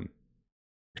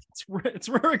 It's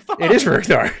Rurik Thar. It is Rurik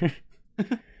Thar.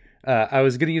 I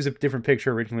was going to use a different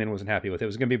picture originally and wasn't happy with it. It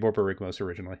was going to be Borpa Rigmos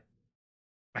originally.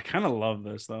 I kind of love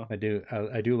this though. I do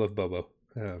love Bobo.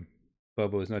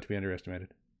 Bobo is not to be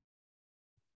underestimated.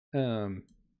 Yeah,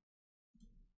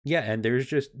 and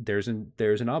there's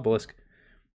an obelisk,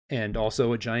 and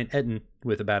also a giant Etten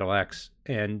with a battle axe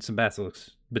and some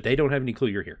basilisks, but they don't have any clue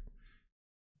you're here.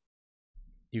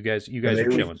 You guys are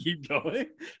chilling. Keep going.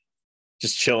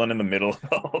 Just chilling in the middle.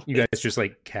 You guys just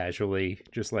casually,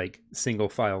 just single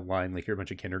file line like you're a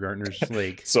bunch of kindergartners.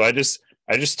 So I just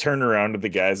turn around to the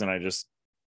guys and I just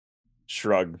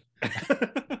shrug.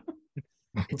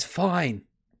 It's fine,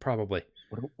 probably.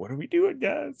 What are we doing,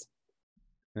 guys?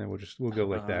 And we'll go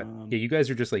like that. Yeah, you guys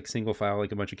are just single file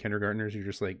like a bunch of kindergartners. You're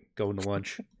just going to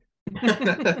lunch.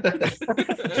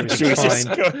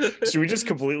 Should we just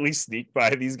completely sneak by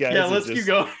these guys? Yeah, let's keep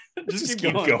going. Just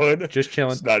keep going. Just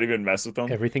chilling. Just not even mess with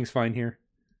them. Everything's fine here.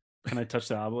 Can I touch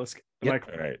the obelisk? Yep.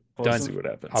 All right. Done. See what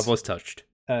happens. Obelisk touched.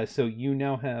 So you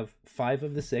now have 5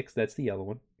 of the 6. That's the yellow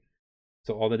one.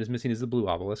 So all that is missing is the blue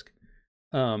obelisk.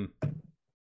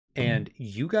 And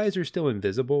you guys are still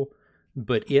invisible,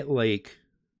 but it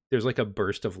there's a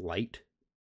burst of light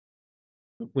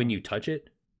when you touch it.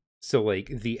 So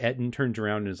the Etten turns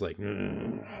around and is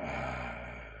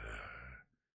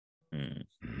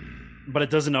But it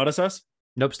doesn't notice us?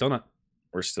 Nope, still not.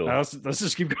 We're still. Let's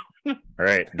just keep going. All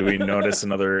right. Do we notice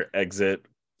another exit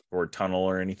or tunnel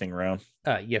or anything around?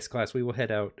 Yes, class. We will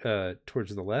head out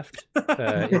towards the left.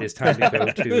 It is time to go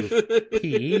to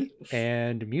PE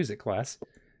and music class.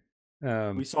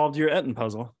 We solved your Etten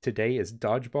puzzle. Today is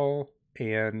dodgeball,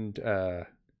 and then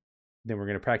we're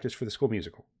going to practice for the school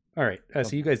musical. All right.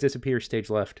 So you guys disappear stage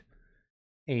left.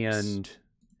 And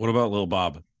what about Lil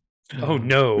Bob? Oh,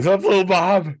 no. What's up, Lil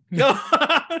Bob? No.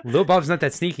 Lil Bob's not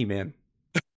that sneaky, man.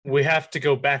 We have to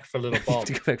go back for Little Bob.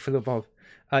 To go back for Lil Bob.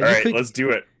 All right, let's do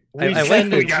it. We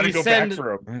gotta go back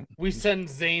for him. We send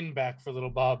Zane back for Little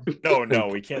Bob. No,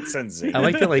 we can't send Zane. I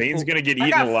like that. Zane's gonna get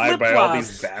eaten alive by all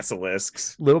these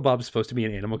basilisks. Little Bob's supposed to be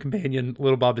an animal companion.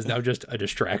 Little Bob is now just a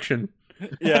distraction.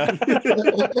 Yeah.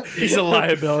 He's a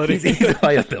liability. He's a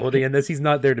liability in this. He's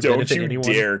not there to benefit anyone.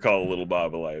 Don't you dare call Little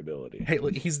Bob a liability. Hey,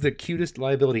 look, he's the cutest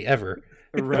liability ever.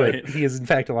 Right. But he is in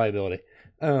fact a liability.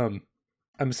 I'm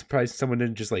surprised someone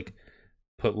didn't just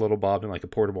put Little Bob in a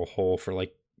portable hole for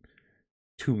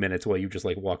 2 minutes while you just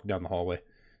walk down the hallway.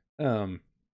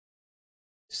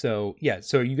 So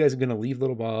you guys are gonna leave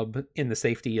Little Bob in the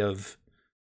safety of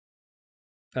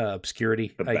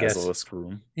obscurity, the I guess. Basilisk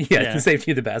room. Yeah, the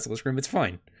safety of the basilisk room. It's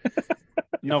fine.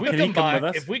 No,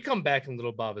 if we come back and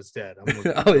Little Bob is dead,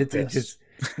 it's just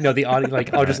the audio.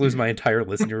 I'll just lose my entire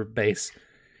listener base.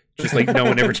 Just no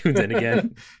one ever tunes in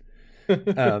again.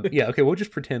 Okay, we'll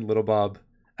just pretend Little Bob.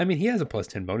 I mean, he has a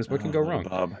 +10 bonus. What can go wrong?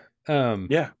 Bob.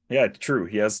 Yeah, true.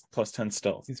 He has +10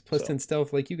 stealth. He's +10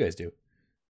 stealth like you guys do.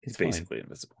 He's basically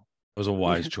invisible. It was a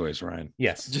wise choice, Ryan.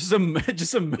 Yes, just a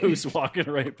moose walking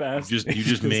right past. You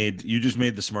just made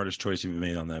the smartest choice you've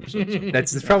made on that episode. So.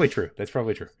 That's probably true. That's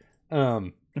probably true.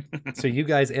 So you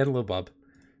guys and Little Bob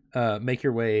make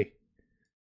your way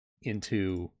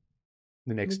into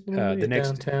the next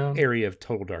downtown area of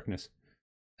total darkness.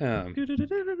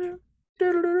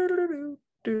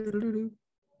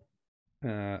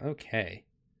 Okay,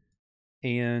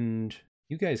 and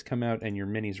you guys come out and your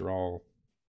minis are all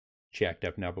jacked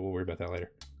up now, but we'll worry about that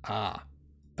later.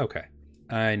 Okay,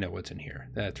 I know what's in here.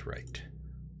 That's right.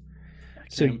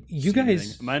 So Can't you see anything.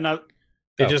 guys, Am I not?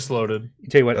 It Oh. just loaded.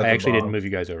 tell you what, At I the actually didn't bottom. move you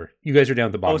guys over. You guys are down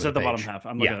at the bottom. Oh, it's of at the bottom page. half.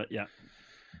 I'm looking at it. Yeah.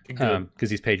 Good. Because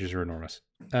these pages are enormous.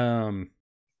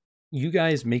 You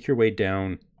guys make your way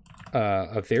down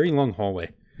a very long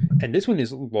hallway, and this one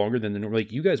is longer than the normal.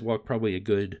 Like you guys walk probably a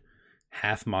good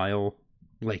half mile,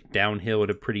 like downhill at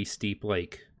a pretty steep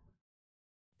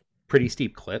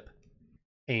clip,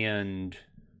 and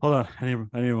Hold on. I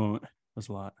need a moment. That's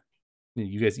a lot.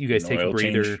 you guys An take a oil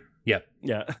breather. change? Yep.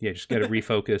 Yeah. Yeah, just got to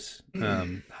refocus,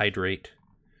 hydrate,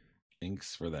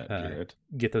 Thanks for that, Uh, Jared.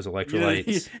 get those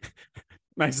electrolytes.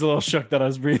 Max is a little shook that I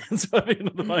was breathing so heavy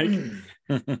into the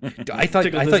mic. I thought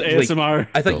Tickled like, his ASMR.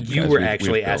 I thought Built, you guys, were we've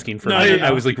actually built. asking for. No, money. yeah.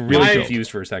 I was like really I-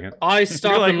 confused for a second. I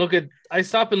stop like- and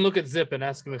look at Zip and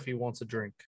ask him if he wants a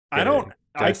drink. I don't.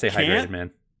 Gotta I stay hydrated, can't,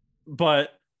 man.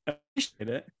 but I appreciate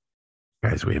it.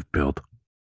 Guys, we have built.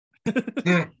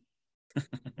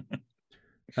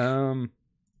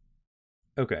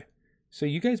 Okay, so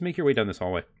you guys make your way down this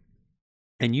hallway,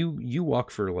 and you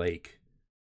walk for like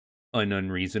an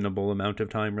unreasonable amount of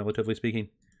time, relatively speaking,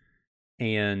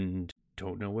 and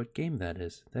don't know what game that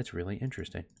is. That's really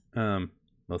interesting.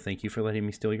 Well, thank you for letting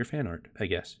me steal your fan art, I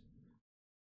guess.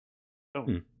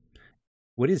 Oh.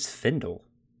 What is Findle?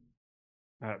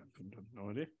 I have no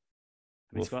idea.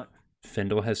 Any Well, spot?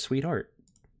 Findle has sweet art,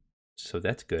 so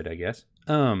that's good, I guess.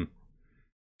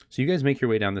 So you guys make your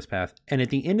way down this path, and at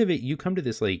the end of it, you come to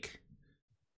this like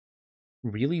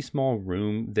really small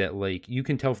room that like you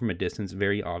can tell from a distance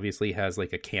very obviously has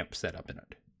like a camp set up in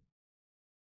it.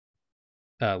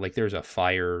 Like there's a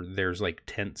fire, there's like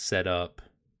tents set up,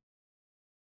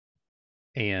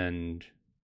 and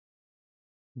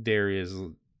there is.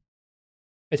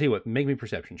 I tell you what, make me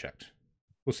perception checks.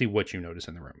 We'll see what you notice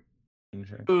in the room.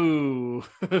 Ooh.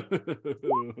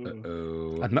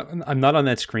 Oh, I'm not on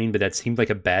that screen, but that seemed like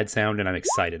a bad sound, and I'm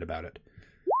excited about it.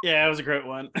 Yeah, it was a great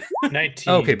one.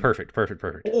 19. Okay, perfect.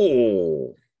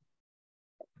 Oh.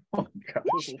 Oh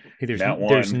gosh. Hey, Nat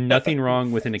there's one. nothing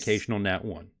wrong with an occasional nat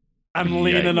one. I'm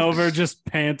leaning Yikes. over, just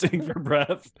panting for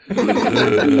breath. You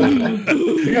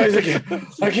guys,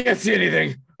 I can't see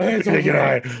anything. It's Take it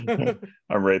okay.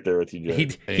 I'm right there with you, Jay. He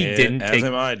didn't as take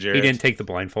am I, Jared. he didn't take the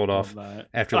blindfold off Love that.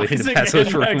 after leaving the Isaac Passo's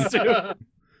and room. Max, too.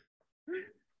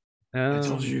 I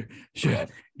told you, shit,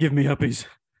 give me uppies.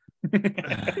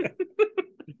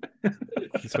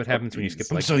 That's what happens when you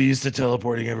skip like. used to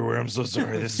teleporting everywhere. I'm so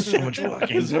sorry. This is so much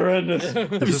It's horrendous.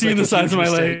 You've is seen like the a size of my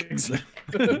huge legs.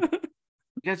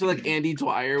 You guys are like Andy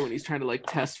Dwyer when he's trying to like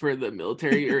test for the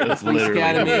military or the That's police literally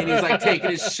academy, what- and he's like taking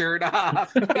his shirt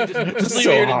off. Just leave So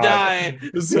me here to hot. die.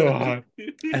 It's so hot.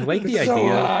 I like the It's so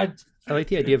idea. hot. I like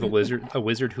the idea of a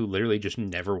wizard who literally just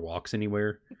never walks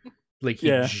anywhere. Like he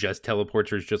Yeah. just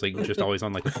teleports or is just always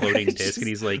on like a floating disc, and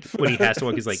he's like when he has to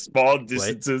walk, he's like small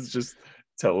distances, just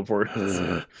teleport.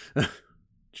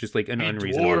 just like an We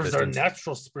unreasonable dwarves are distance.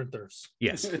 natural sprinters.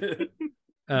 Yes.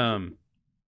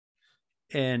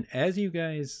 And as you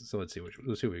guys, so let's see what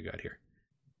we got here.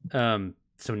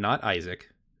 So not Isaac,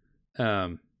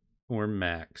 or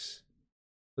Max.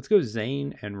 Let's go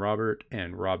Zane and Robert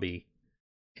and Robbie.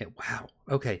 And wow,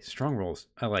 okay, strong rolls.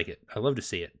 I like it. I love to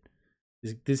see it.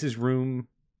 This is room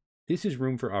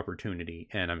for opportunity,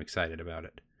 and I'm excited about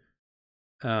it.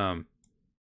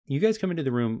 You guys come into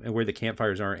the room where the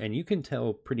campfires are, and you can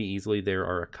tell pretty easily there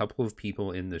are a couple of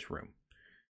people in this room.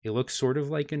 It looks sort of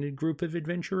like a group of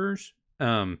adventurers,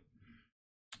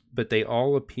 but they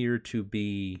all appear to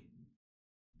be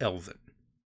elven.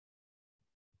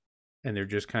 And they're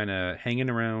just kind of hanging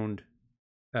around,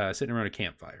 sitting around a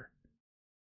campfire.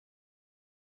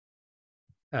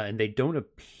 And they don't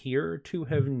appear to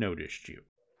have noticed you.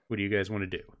 What do you guys want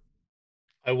to do?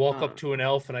 I walk up to an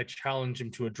elf and I challenge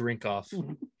him to a drink off.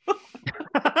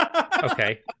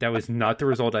 Okay, that was not the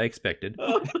result I expected.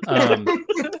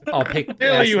 I'll pick.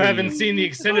 Clearly, you Ashley. haven't seen the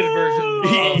extended version of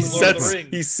He Lord of the sets Rings.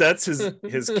 he sets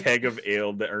his keg of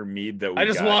ale or mead that we I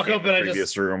just got walk in up the and I previous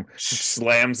just- room,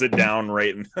 slams it down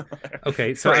right in.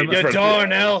 Okay, so Right, I'm, you're You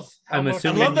darn elf. How I'm much I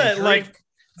assuming- love can you that, like, drink?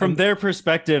 from their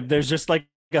perspective, there's just like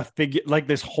a figure, like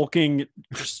this hulking,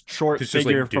 just short It's just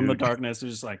figure like, from the dude. darkness.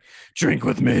 It's just like, drink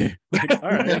with me. Like, all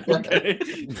right, okay.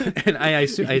 and I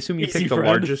assume you Easy picked the friend.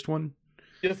 largest one.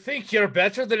 You think you're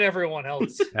better than everyone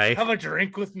else? Hey. Have a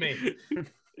drink with me. I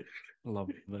love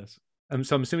this.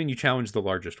 So I'm assuming you challenged the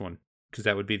largest one because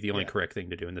that would be the only Yeah. correct thing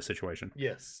to do in this situation.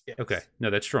 Yes. Yes. Okay, no,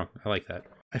 that's strong. I like that.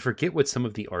 I forget what some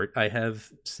of the art I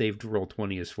have saved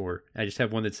Roll20 is for. I just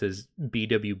have one that says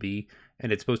BWB,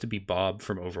 and it's supposed to be Bob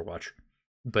from Overwatch,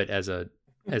 but as a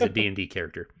D&D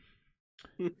character.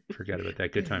 Forgot about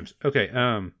that. Good times. Okay,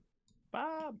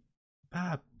 Bob.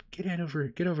 Bob, get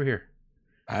over here.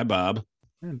 Hi, Bob.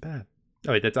 Bob.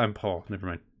 Oh wait, I'm Paul. Never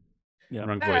mind. Yeah.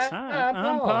 Wrong voice.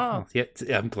 I'm Paul. Yeah,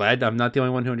 I'm glad I'm not the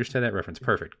only one who understood that reference.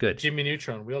 Perfect. Good. Jimmy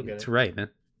Neutron, we'll get That's it. right, man.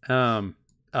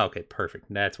 Okay, perfect.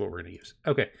 That's what we're gonna use.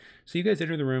 Okay, so you guys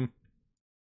enter the room,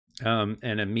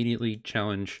 and immediately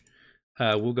challenge.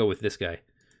 We'll go with this guy,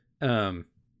 to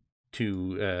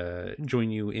join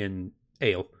you in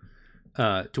ale.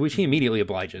 To which he immediately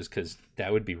obliges because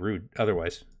that would be rude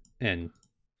otherwise, and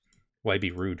why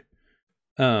be rude?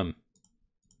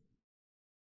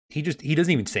 He doesn't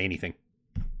even say anything.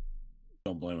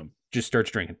 Don't blame him. Just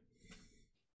starts drinking.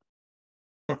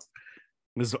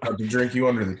 About to drink you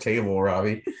under the table,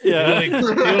 Robbie. Yeah.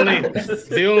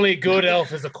 The only good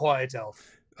elf is a quiet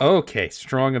elf. Okay,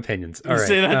 strong opinions. All right.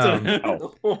 Say that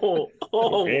to Oh,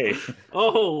 Oh, okay.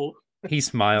 oh. He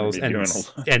smiles What are you and doing?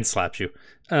 and slaps you.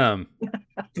 I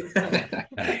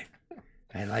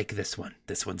like this one.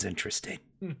 This one's interesting.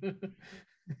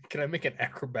 Can I make an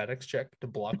acrobatics check to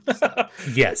block this?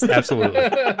 Yes, absolutely.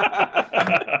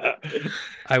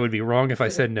 I would be wrong if I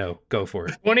said no. Go for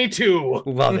it. 22.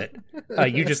 Love it.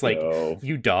 You just like So,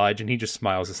 you dodge, and he just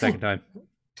smiles a second time.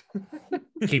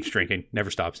 Keeps drinking,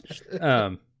 never stops.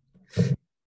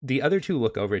 The other two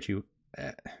look over at you.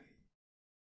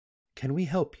 Can we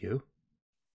help you?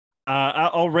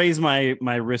 I'll raise my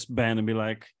wristband and be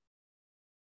like,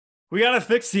 "We gotta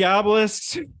fix the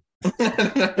obelisks."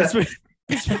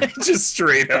 It's been, just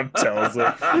straight up tells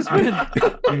it. it's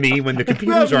been, Me when the you have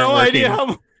computers aren't no working. idea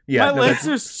how Yeah, my no, legs that's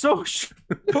are so short.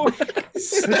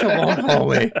 such a long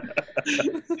hallway.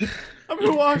 I've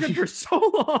been walking for so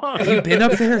long. Have you been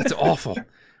up there? It's awful.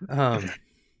 It's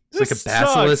like a This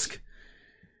basilisk.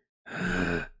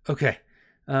 Okay.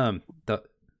 The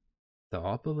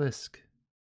obelisk.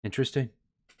 Interesting.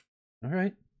 All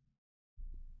right.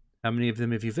 How many of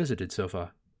them have you visited so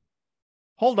far?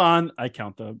 Hold on, I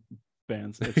count the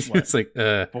bands. It's what, It's like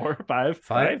 4, 5,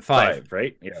 five.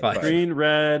 Right? Yeah, Five. green,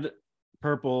 red,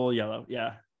 purple, yellow.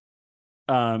 Yeah.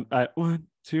 1,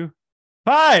 2,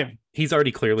 5. He's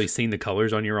already clearly seen the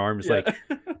colors on your arms. Yeah. Like,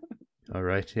 all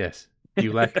right, yes.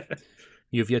 You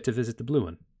have yet to visit the blue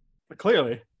one,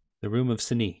 Clearly. the room of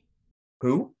Sini.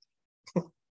 Who?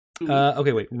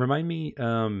 Okay, wait. Remind me.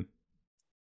 Do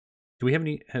we have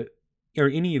any? Are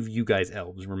any of you guys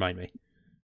elves? Remind me.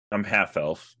 I'm half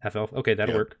elf. Half elf. Okay,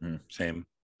 that'll Yeah. work. Same.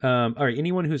 All right.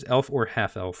 Anyone who's elf or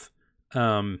half elf,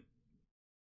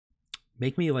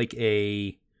 make me like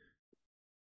a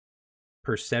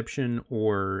perception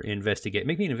or investigate.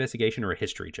 Make me an investigation or a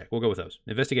history check. We'll go with those.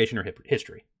 Investigation or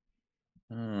history.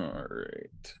 All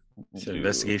right. So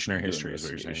investigation or history is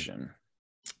what you're saying. Investigation.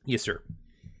 Yes, sir.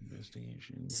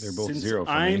 Investigation. They're both Since 0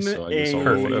 for I'm me, so I guess I'll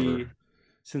roll whatever.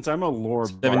 Since I'm a lore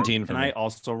 17 bard, for can me. I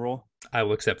also roll? I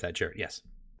will accept that, Jared. Yes.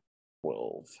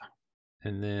 12.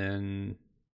 And then,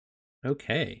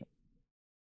 okay.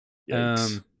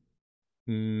 Yikes.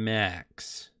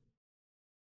 Max.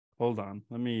 Hold on.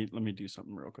 Let me do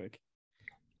something real quick.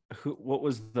 What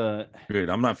was the Good.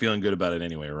 I'm not feeling good about it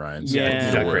anyway, Ryan. So Yeah. put me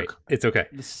It's to not great. work. It's okay.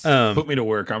 this, Put me to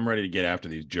work. I'm ready to get after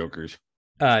these jokers.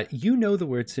 You know the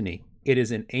word Sini. It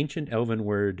is an ancient elven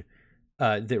word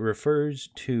that refers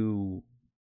to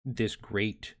this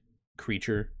great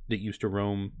creature that used to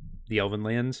roam the elven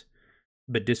lands,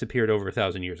 but disappeared over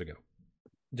 1,000 years ago.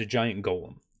 The giant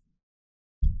golem.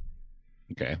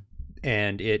 Okay.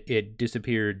 And it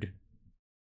disappeared,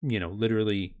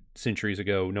 literally centuries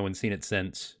ago. No one's seen it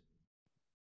since.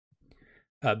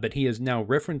 But he has now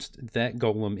referenced that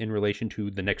golem in relation to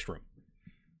the next room,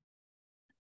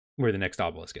 where the next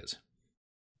obelisk is.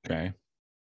 Okay.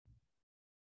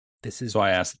 This is So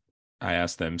I asked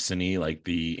them, Sini, like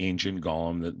the ancient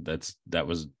golem that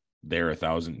was there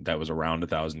that was around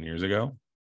 1,000 years ago.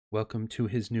 welcome to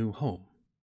his new home.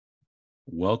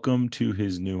 Welcome to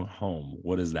his new home.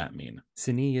 What does that mean?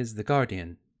 Sini is the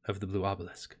guardian of the blue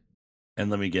obelisk.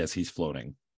 And let me guess, he's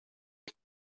floating.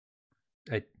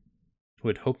 I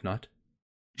would hope not.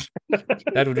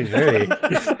 That would be very.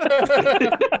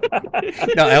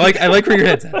 No, I like where your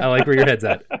head's at. I like where your head's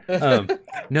at.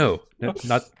 No,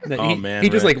 not. Oh, he, man, he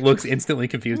just Rick. like looks instantly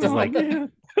confused. He's Oh, like,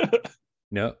 man.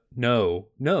 no.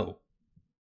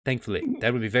 Thankfully,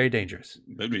 that would be very dangerous.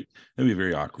 That'd be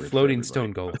very awkward. for Floating everybody.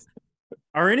 stone golem.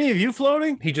 Are any of you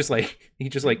floating? He just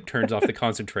like turns off the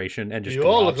concentration and just You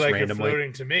all look drops like randomly. you're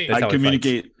floating to me. That's how he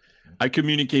fights. I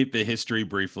communicate the history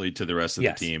briefly to the rest of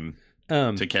Yes. the team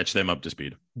Um, to catch them up to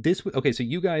speed. okay, so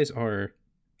you guys are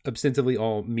ostensibly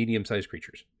all medium-sized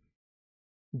creatures.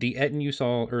 The Etten you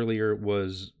saw earlier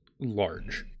was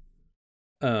large.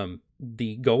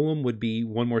 The golem would be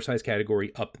one more size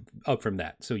category up from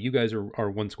that. So you guys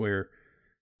are 1 square.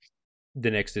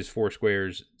 The next is 4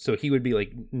 squares. So he would be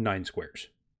like 9 squares.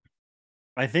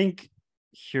 I think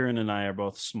Huron and I are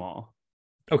both small.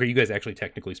 Okay, you guys are actually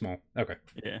technically small. Okay.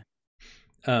 Yeah,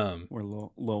 Um, we're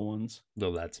low ones.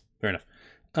 little lads. Fair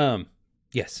enough.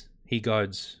 Yes, he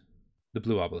guards the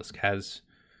Blue Obelisk. Has,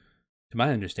 to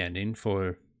my understanding,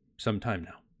 for some time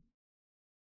now.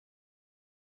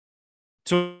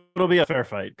 So it'll be a fair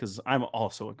fight because I'm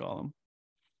also a golem.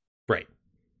 Right.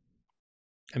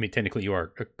 I mean, technically, you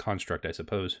are a construct, I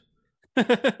suppose.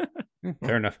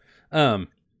 Fair enough.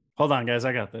 Hold on, guys.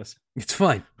 I got this. It's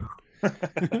fine.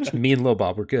 Just me and Lil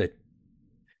Bob, we're good.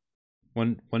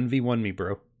 1v1 me,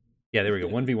 bro. Yeah, there we go.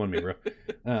 1v1 me, bro.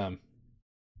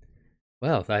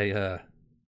 Well, I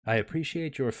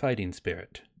appreciate your fighting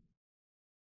spirit.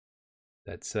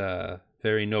 That's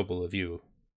very noble of you,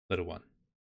 little one.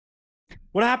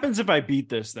 What happens if I beat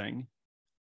this thing?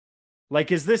 Like,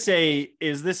 would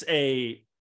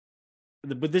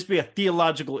this be a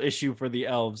theological issue for the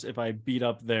elves if I beat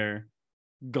up their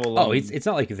golem? Oh, it's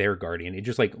not like their guardian. It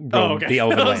just like okay. the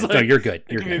elven I was land. No, like, you're good.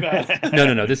 You're it could be good. bad.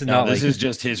 No. This is not this like is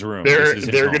just his room. They're This is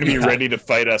his they're home. going to be Yeah. ready to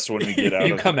fight us when we get out.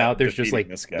 You of come out, there's just defeating like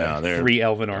this guy. No, they're 3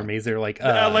 elven armies. They're like,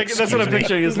 Yeah, like that's what I'm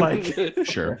excuse me? picturing. Is like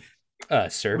sure.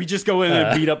 Sir. we just go in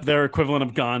and beat up their equivalent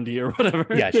of Gandhi or whatever.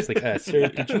 Yeah, it's just like, sir,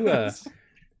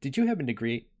 did you happen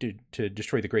to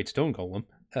destroy the Great Stone Golem?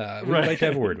 We'd Right. like to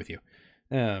have a word with you.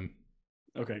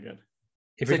 Okay, good.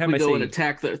 It's Every like time we I go say, and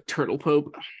attack the turtle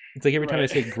pope. it's like every time I Right.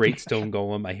 say Great Stone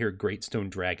Golem, I hear Great Stone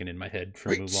Dragon in my head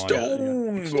from Great Mulan.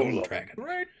 Stone Stone Golem. Dragon.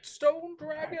 Great Stone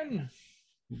Dragon.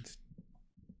 It's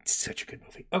such a good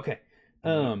movie. Okay.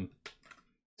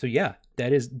 So yeah,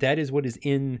 that is what is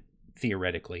in,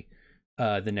 theoretically,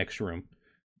 the next room.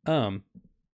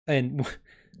 And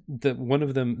the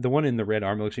one in the red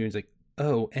armor looks at you and is like,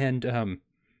 oh, and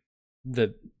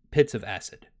the pits of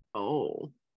acid.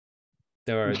 Oh.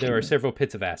 There are several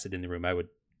pits of acid in the room. I would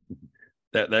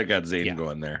That got Zane Yeah.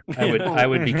 going there. be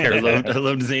I careful.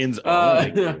 loved Zane's.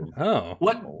 Oh.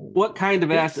 What kind of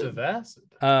Bits acid? of acid.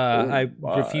 I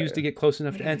my. refuse to get close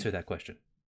enough to answer that question.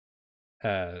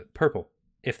 Purple,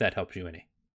 if that helps you any.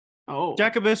 Oh.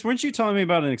 Jacobus, weren't you telling me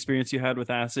about an experience you had with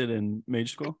acid in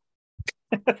mage school?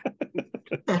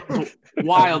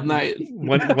 Wild night.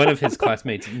 One of his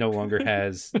classmates no longer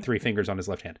has 3 fingers on his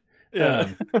left hand.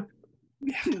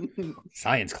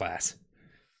 Science class.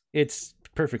 It's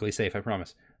perfectly safe, I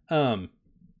promise. So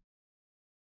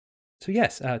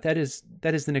yes, that is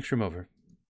the next room over.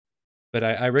 But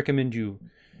I recommend you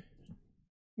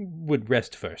would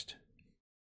rest first.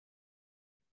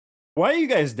 Why are you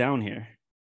guys down here?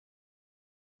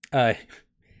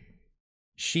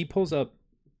 She pulls up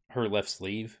her left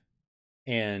sleeve,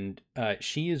 and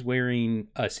she is wearing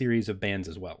a series of bands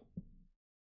as well.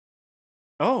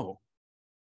 Oh,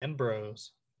 And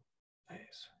bros.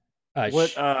 Nice.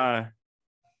 what?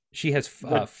 She has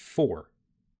what- 4.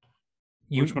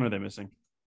 Which one are they missing?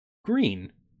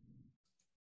 Green.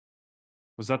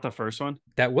 Was that the first one?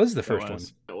 That was the That first one.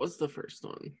 was. That was the first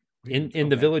one. In the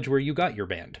Okay. village where you got your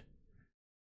band.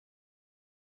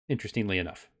 Interestingly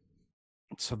enough.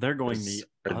 So they're going the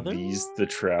Are other. these the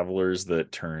travelers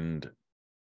that turned?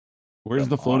 Where's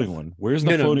the Them floating off. one? Where's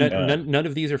the No, floating? none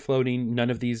of these are floating. None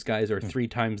of these guys are 3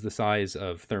 times the size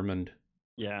of Thurmond.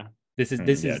 Yeah. This Yeah,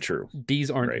 is true. These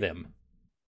aren't Right. them.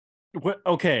 What?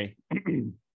 Okay.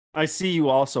 I see you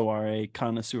also are a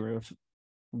connoisseur of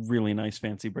really nice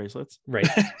fancy bracelets. Right.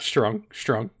 strong.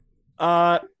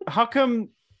 How come?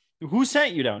 Who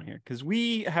sent you down here? Because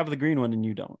we have the green one and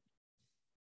you don't.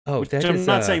 Oh, Which that I'm is,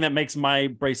 not saying that makes my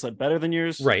bracelet better than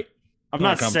yours. right. I'm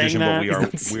Not not a saying competition, but that. we I'm are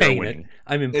not we are saying winning. it.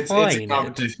 I'm It's implying a it.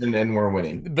 competition and we're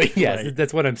winning. But yes, Right.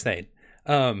 that's what I'm saying.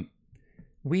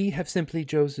 We have simply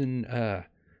chosen a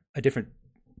different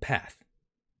path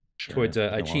Sure, towards they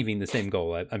won't. achieving the same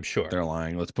goal. I'm sure. They're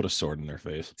lying. Let's put a sword in their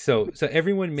face. So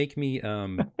everyone make me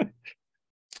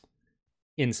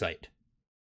insight.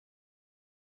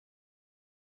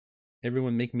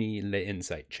 Everyone make me the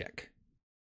insight check.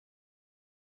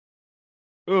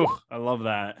 Ooh, I love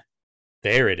that.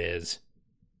 There it is.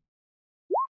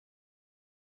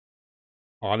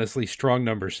 Honestly, strong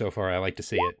numbers so far. I like to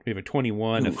see it. We have a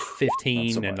 21, a Oof, 15,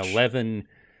 not so and much. 11,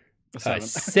 A a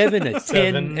seven. 7, a 10,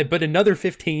 Seven. but another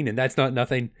 15, and that's not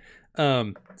nothing.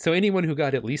 So anyone who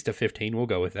got at least a 15, we'll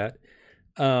go with that.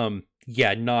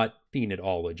 Yeah, not being at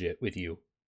all legit with you.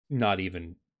 Not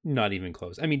even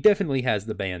close. I mean, definitely has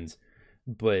the bands,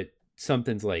 but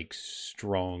something's like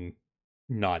strong,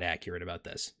 not accurate about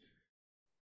this.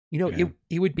 You know, Yeah.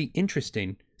 it would be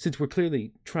interesting, since we're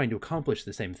clearly trying to accomplish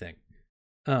the same thing.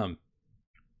 And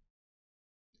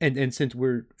since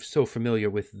we're so familiar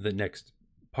with the next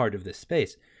part of this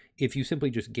space, if you simply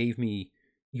just gave me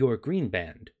your green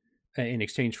band in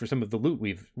exchange for some of the loot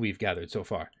we've gathered so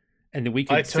far, and then we I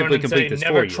can turn simply and complete say, this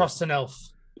never for you. trust an elf.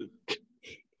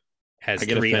 Has I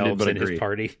get 3 offended, elves but in his agree.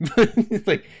 party. It's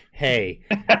like, hey,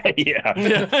 Yeah.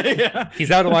 Yeah. he's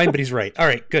out of line, but he's right. All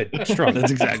right, good, strong.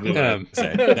 That's exactly what I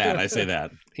say. I say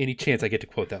that. Any chance I get to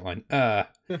quote that line?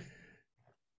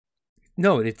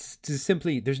 No, it's just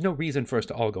simply there's no reason for us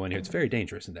to all go in here. It's very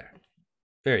dangerous in there.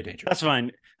 Very dangerous. That's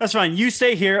fine. That's fine. You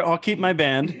stay here. I'll keep my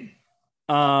band.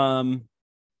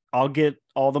 I'll get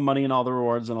all the money and all the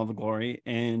rewards and all the glory,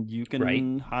 and you can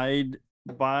Right. hide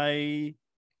by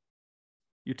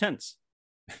your tents.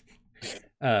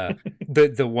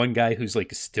 The one guy who's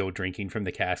like still drinking from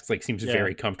the casks like seems Yeah.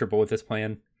 very comfortable with this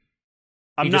plan.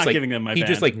 I'm He not just, like- giving them my He band.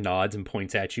 just like nods and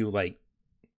points at you, like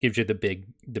gives you the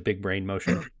big brain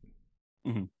motion.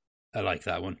 Mhm. I like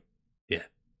that one. Yeah.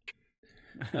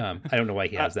 I don't know why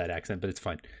he has that accent, but it's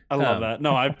fine. I love that.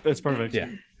 No, it's perfect. Yeah.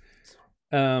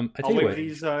 I tell I'll you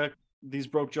wave what, these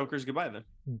broke jokers goodbye then.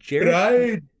 Could Jared,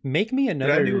 I make me could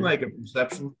another. I do like a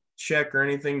perception check or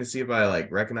anything to see if I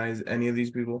like recognize any of these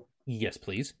people? Yes,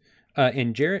 please.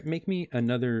 And Jarrett, make me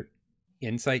another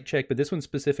insight check, but this one's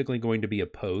specifically going to be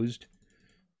opposed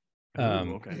Ooh,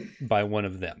 okay. by one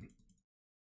of them.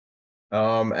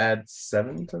 Add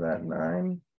 7 to that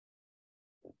 9.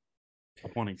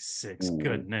 26. Ooh.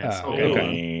 Goodness.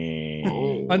 Okay.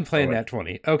 Oh. Unplanned nat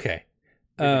 20. Okay.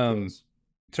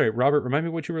 Sorry, Robert, remind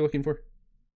me what you were looking for.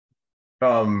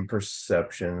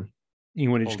 Perception.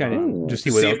 You want to just Hold kind on. of just see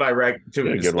See what if else? I Yeah,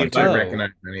 good see one if I too. recognize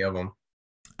any of them.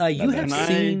 You Not have bad.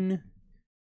 seen.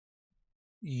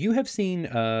 You have seen.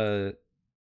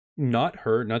 Not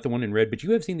her, not the one in red, but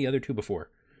you have seen the other two before.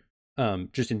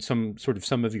 Just in some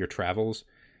of your travels.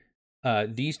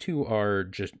 These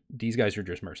guys are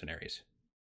just mercenaries.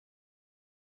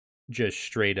 Just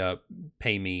straight up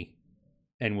pay me,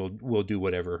 and we'll do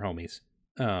whatever, homies.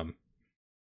 I'm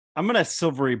gonna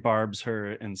silvery barbs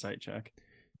her insight check.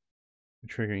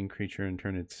 Triggering creature and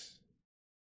turn its.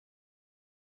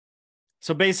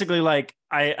 So basically, like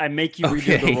I make you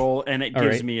redo Okay. the roll, and it All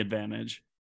gives right. me advantage.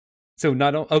 So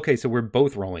okay, so we're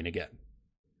both rolling again.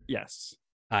 Yes.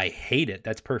 I hate it.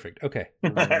 That's perfect. Okay.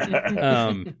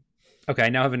 Okay, I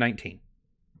now have a 19.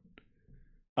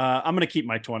 I'm gonna keep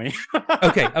my 20.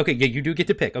 Okay, yeah, you do get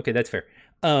to pick. Okay, that's fair.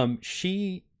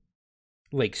 She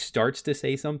like starts to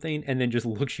say something and then just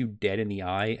looks you dead in the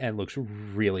eye and looks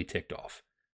really ticked off.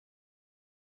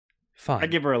 Fine. I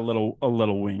give her a little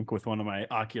wink with one of my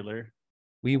ocular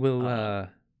we will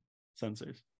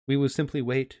sensors. we will simply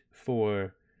wait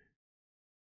for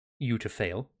you to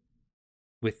fail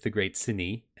with the great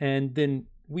Sini, and then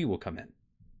we will come in.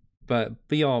 But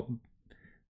by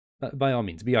all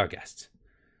means, be our guests.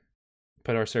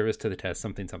 Put our service to the test,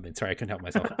 something. Sorry, I couldn't help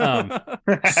myself.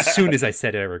 As soon as I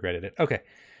said it, I regretted it. Okay.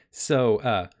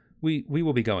 So we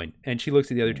will be going. And she looks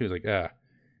at the other two, is like,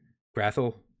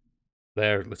 Grathel,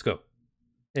 there, let's go.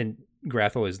 And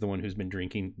Grathel is the one who's been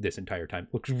drinking this entire time.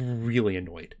 Looks really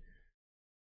annoyed.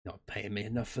 Not paying me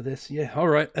enough for this. Yeah, all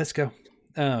right, let's go.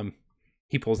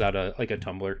 He pulls out a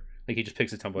tumbler. Like he just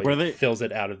picks a tumbler, fills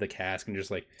it out of the cask, and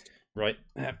just like, right.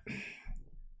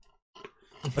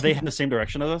 Are they in the same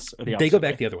direction as us? Or the They go opposite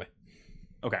back way? the other way.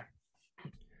 Okay.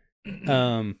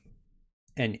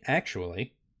 And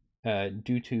actually,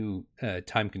 due to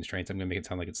time constraints, I'm going to make it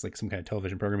sound like it's like some kind of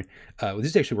television programming. This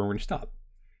is actually where we're going to stop.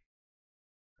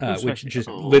 Which just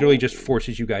literally just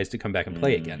forces you guys to come back and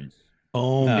play again.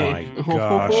 Oh my Which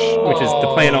gosh. is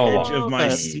the plan all Edge along. of my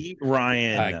seat,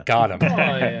 Ryan. Got him.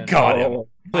 Ryan. Got him.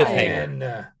 Cliffhanger.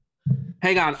 And,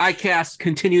 Hang on, I cast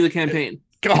continue the campaign.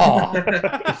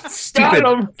 Oh, stupid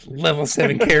level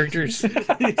 7 characters.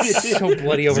 So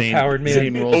bloody overpowered, man.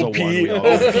 Zane rolls a OP, one. We all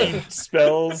OP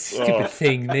spells. Stupid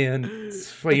thing, man.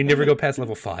 That's why you never go past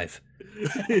level 5.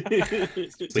 I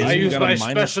you use got a my minus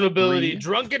special ability, 3.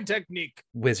 drunken technique,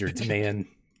 Wizards, man.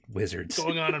 Wizards.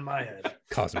 going on in my head.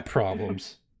 Causing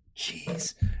problems.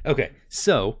 Jeez. Okay,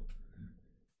 so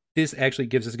this actually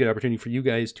gives us a good opportunity for you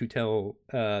guys to tell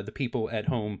the people at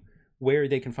home where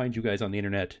they can find you guys on the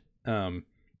internet, and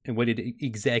what it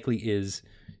exactly is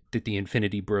that the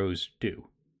Infinity Bros do.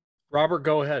 Robert,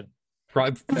 go ahead.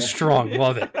 Strong,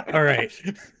 love it. All right.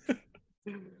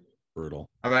 Brutal.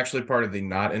 I'm actually part of the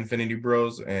Not Infinity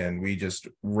Bros, and we just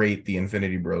rate the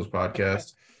Infinity Bros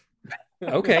podcast.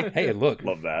 Okay. Hey, look,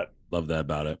 Love that. Love that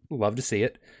about it. love to see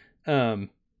it. So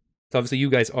obviously you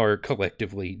guys are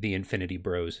collectively the Infinity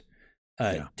Bros.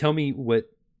 Yeah. Tell me what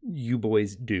you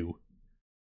boys do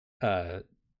to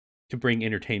bring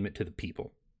entertainment to the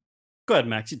people. Go ahead,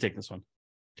 Max. You take this one.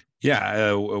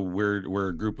 Yeah, we're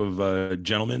a group of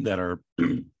gentlemen that are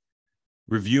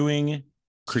reviewing,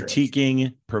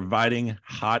 critiquing, providing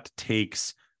hot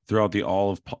takes throughout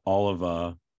all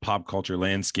of pop culture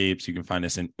landscapes. You can find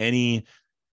us in any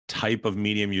type of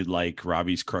medium you'd like.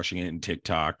 Robbie's crushing it in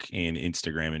TikTok and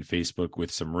Instagram and Facebook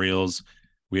with some reels.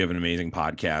 We have an amazing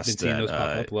podcast. Been seeing those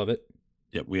pop up. Love it.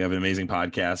 Yep, we have an amazing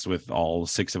podcast with all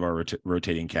 6 of our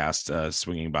rotating cast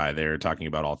swinging by there, talking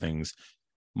about all things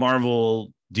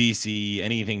Marvel, DC,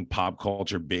 anything pop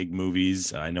culture, big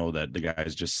movies. I know that the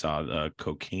guys just saw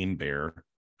Cocaine Bear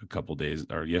a couple days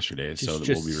or yesterday, so that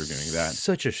we'll be reviewing that.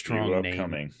 Such a strong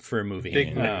name for a movie.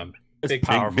 It's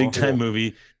powerful. Big time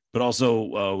movie. But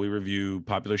also, we review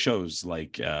popular shows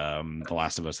like The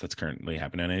Last of Us that's currently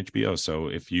happening on HBO. So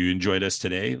if you enjoyed us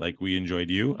today, like we enjoyed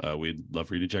you, we'd love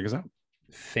for you to check us out.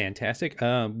 Fantastic.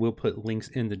 We'll put links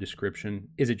in the description.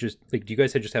 Is it just like, do you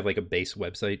guys just have like a base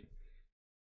website?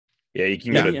 Yeah, you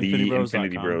can go to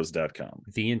theinfinitybros.com.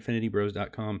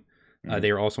 Theinfinitybros.com.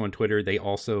 They are also on Twitter. They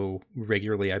also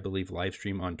regularly, I believe, live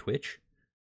stream on Twitch.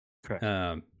 Correct.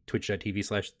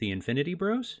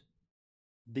 Twitch.tv/theinfinitybros.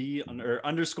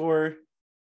 _.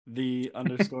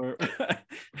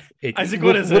 Isaac,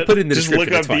 we'll what is we'll it? put it in the Just description.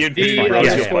 look up It's the fine. Infinity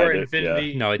Yeah. Bros.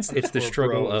 Infinity. No, it's the Or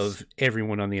struggle Bros. of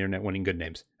everyone on the internet wanting good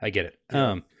names. I get it.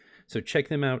 Yeah. So check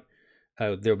them out.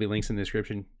 There'll be links in the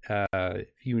description. If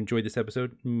you enjoyed this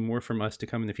episode, more from us to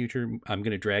come in the future. I'm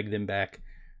going to drag them back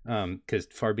because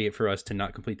far be it for us to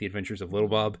not complete the Adventures of Little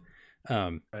Bob,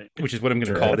 which is what I'm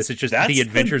going to call this. It's just the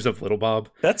Adventures of Little Bob.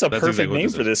 That's perfect exactly name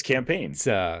what for this campaign. It's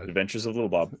Adventures of Little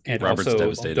Bob. and Robert's also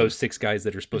devastated. those 6 guys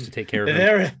that are supposed to take care of him.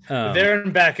 There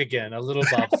and back again. A Little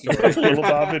Bob story. Little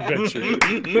Bob Adventure.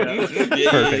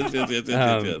 Perfect.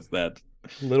 Yes, that.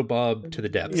 Little Bob to the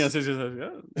depths. Yes.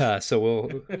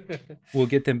 So we'll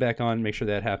get them back on, make sure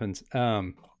that happens.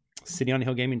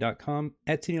 CityOnTheHillGaming.com,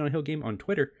 at CityOnTheHillGame on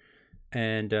Twitter,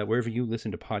 and wherever you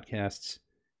listen to podcasts.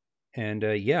 And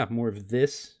more of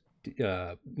this,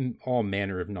 all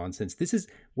manner of nonsense. This is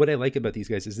what I like about these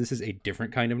guys, is this is a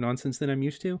different kind of nonsense than I'm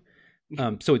used to.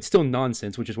 So it's still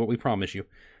nonsense, which is what we promise you,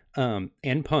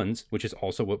 and puns, which is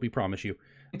also what we promise you,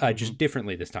 just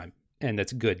differently this time. And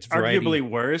that's good. It's variety. Arguably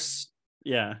worse.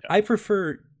 Yeah. I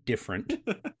prefer different.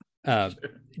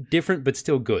 Different, but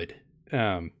still good.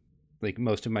 Like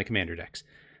most of my Commander decks.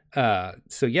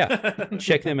 So yeah,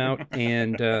 check them out.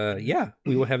 And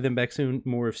we will have them back soon.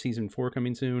 More of Season 4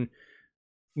 coming soon.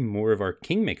 More of our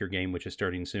Kingmaker game, which is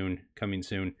starting soon, coming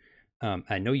soon.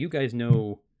 I know you guys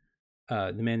know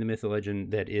the man, the myth, the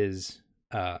legend that is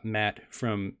Matt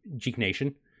from Geek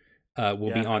Nation.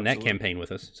 Will be on that campaign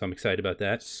with us, so I'm excited about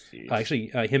that. Actually,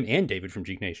 him and David from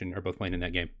Geek Nation are both playing in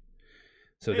that game,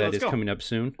 so that is coming up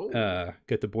soon.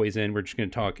 Get the boys in. We're just going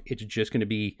to talk. It's just going to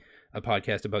be a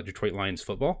podcast about Detroit Lions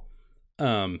football,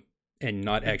 and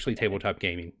not actually tabletop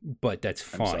gaming. But that's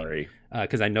fine. I'm sorry,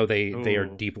 because I know they are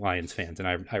deep Lions fans, and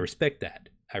I respect that.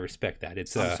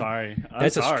 It's I'm sorry.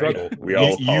 That's a struggle. We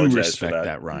all You apologize respect for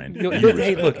that, Ryan. No, You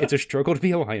hey, look, it's a struggle to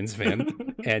be a Lions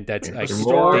fan, and that's they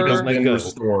Restore don't let and go.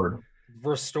 restored.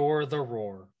 Restore the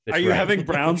roar. That's Are you right. having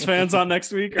Browns fans on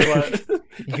next week or what?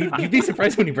 You'd be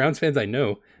surprised how many Browns fans I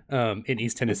know in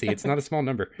East Tennessee. It's not a small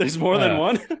number. There's more than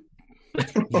one.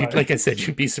 Like I said,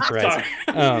 you'd be surprised.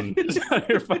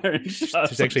 You're firing shots.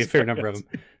 There's actually a fair number of them.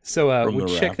 So we'll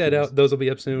check that out. Those will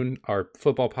be up soon. Our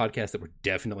football podcast that we're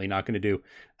definitely not going to do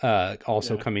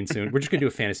also coming soon. We're just going to do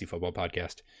a fantasy football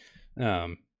podcast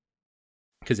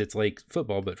because it's like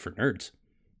football but for nerds.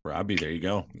 Robbie, there you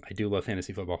go. I do love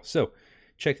fantasy football. So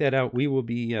check that out. We'll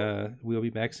be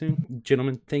back soon.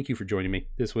 Gentlemen, thank you for joining me.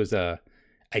 This was I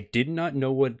did not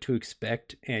know what to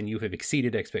expect, and you have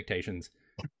exceeded expectations.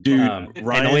 Dude, Ryan,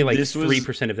 and only like this was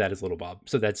 3% of that is Little Bob.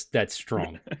 So that's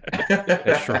strong.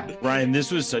 That's strong. Ryan,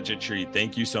 this was such a treat.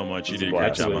 Thank you so much. You did a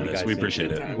great job on this. We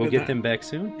appreciate it. We'll get them back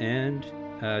soon, and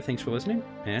thanks for listening,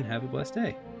 and have a blessed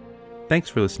day. Thanks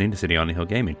for listening to City on the Hill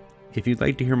Gaming. If you'd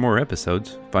like to hear more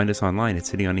episodes, find us online at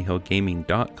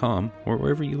cityonthehillgaming.com or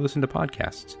wherever you listen to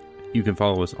podcasts. You can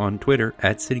follow us on Twitter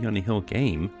at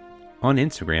cityonthehillgame, on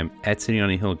Instagram at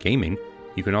cityonthehillgaming.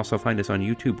 You can also find us on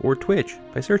YouTube or Twitch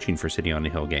by searching for City on the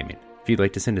Hill Gaming. If you'd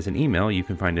like to send us an email, you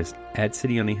can find us at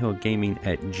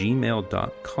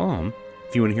cityonthehillgaming@gmail.com.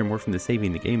 If you want to hear more from the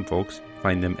Saving the Game folks,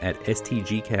 find them at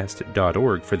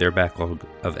stgcast.org for their backlog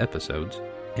of episodes.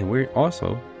 And we're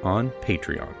also on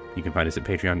Patreon. You can find us at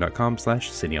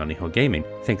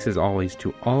patreon.com/cityonthehillgaming. Thanks as always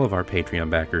to all of our Patreon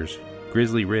backers,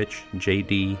 Grizzly Rich,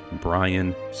 JD,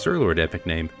 Brian, Sir Lord Epic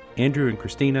Name, Andrew and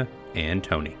Christina, and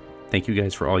Tony. Thank you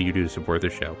guys for all you do to support the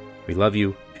show. We love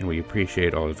you, and we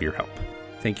appreciate all of your help.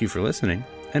 Thank you for listening,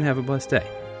 and have a blessed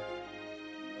day.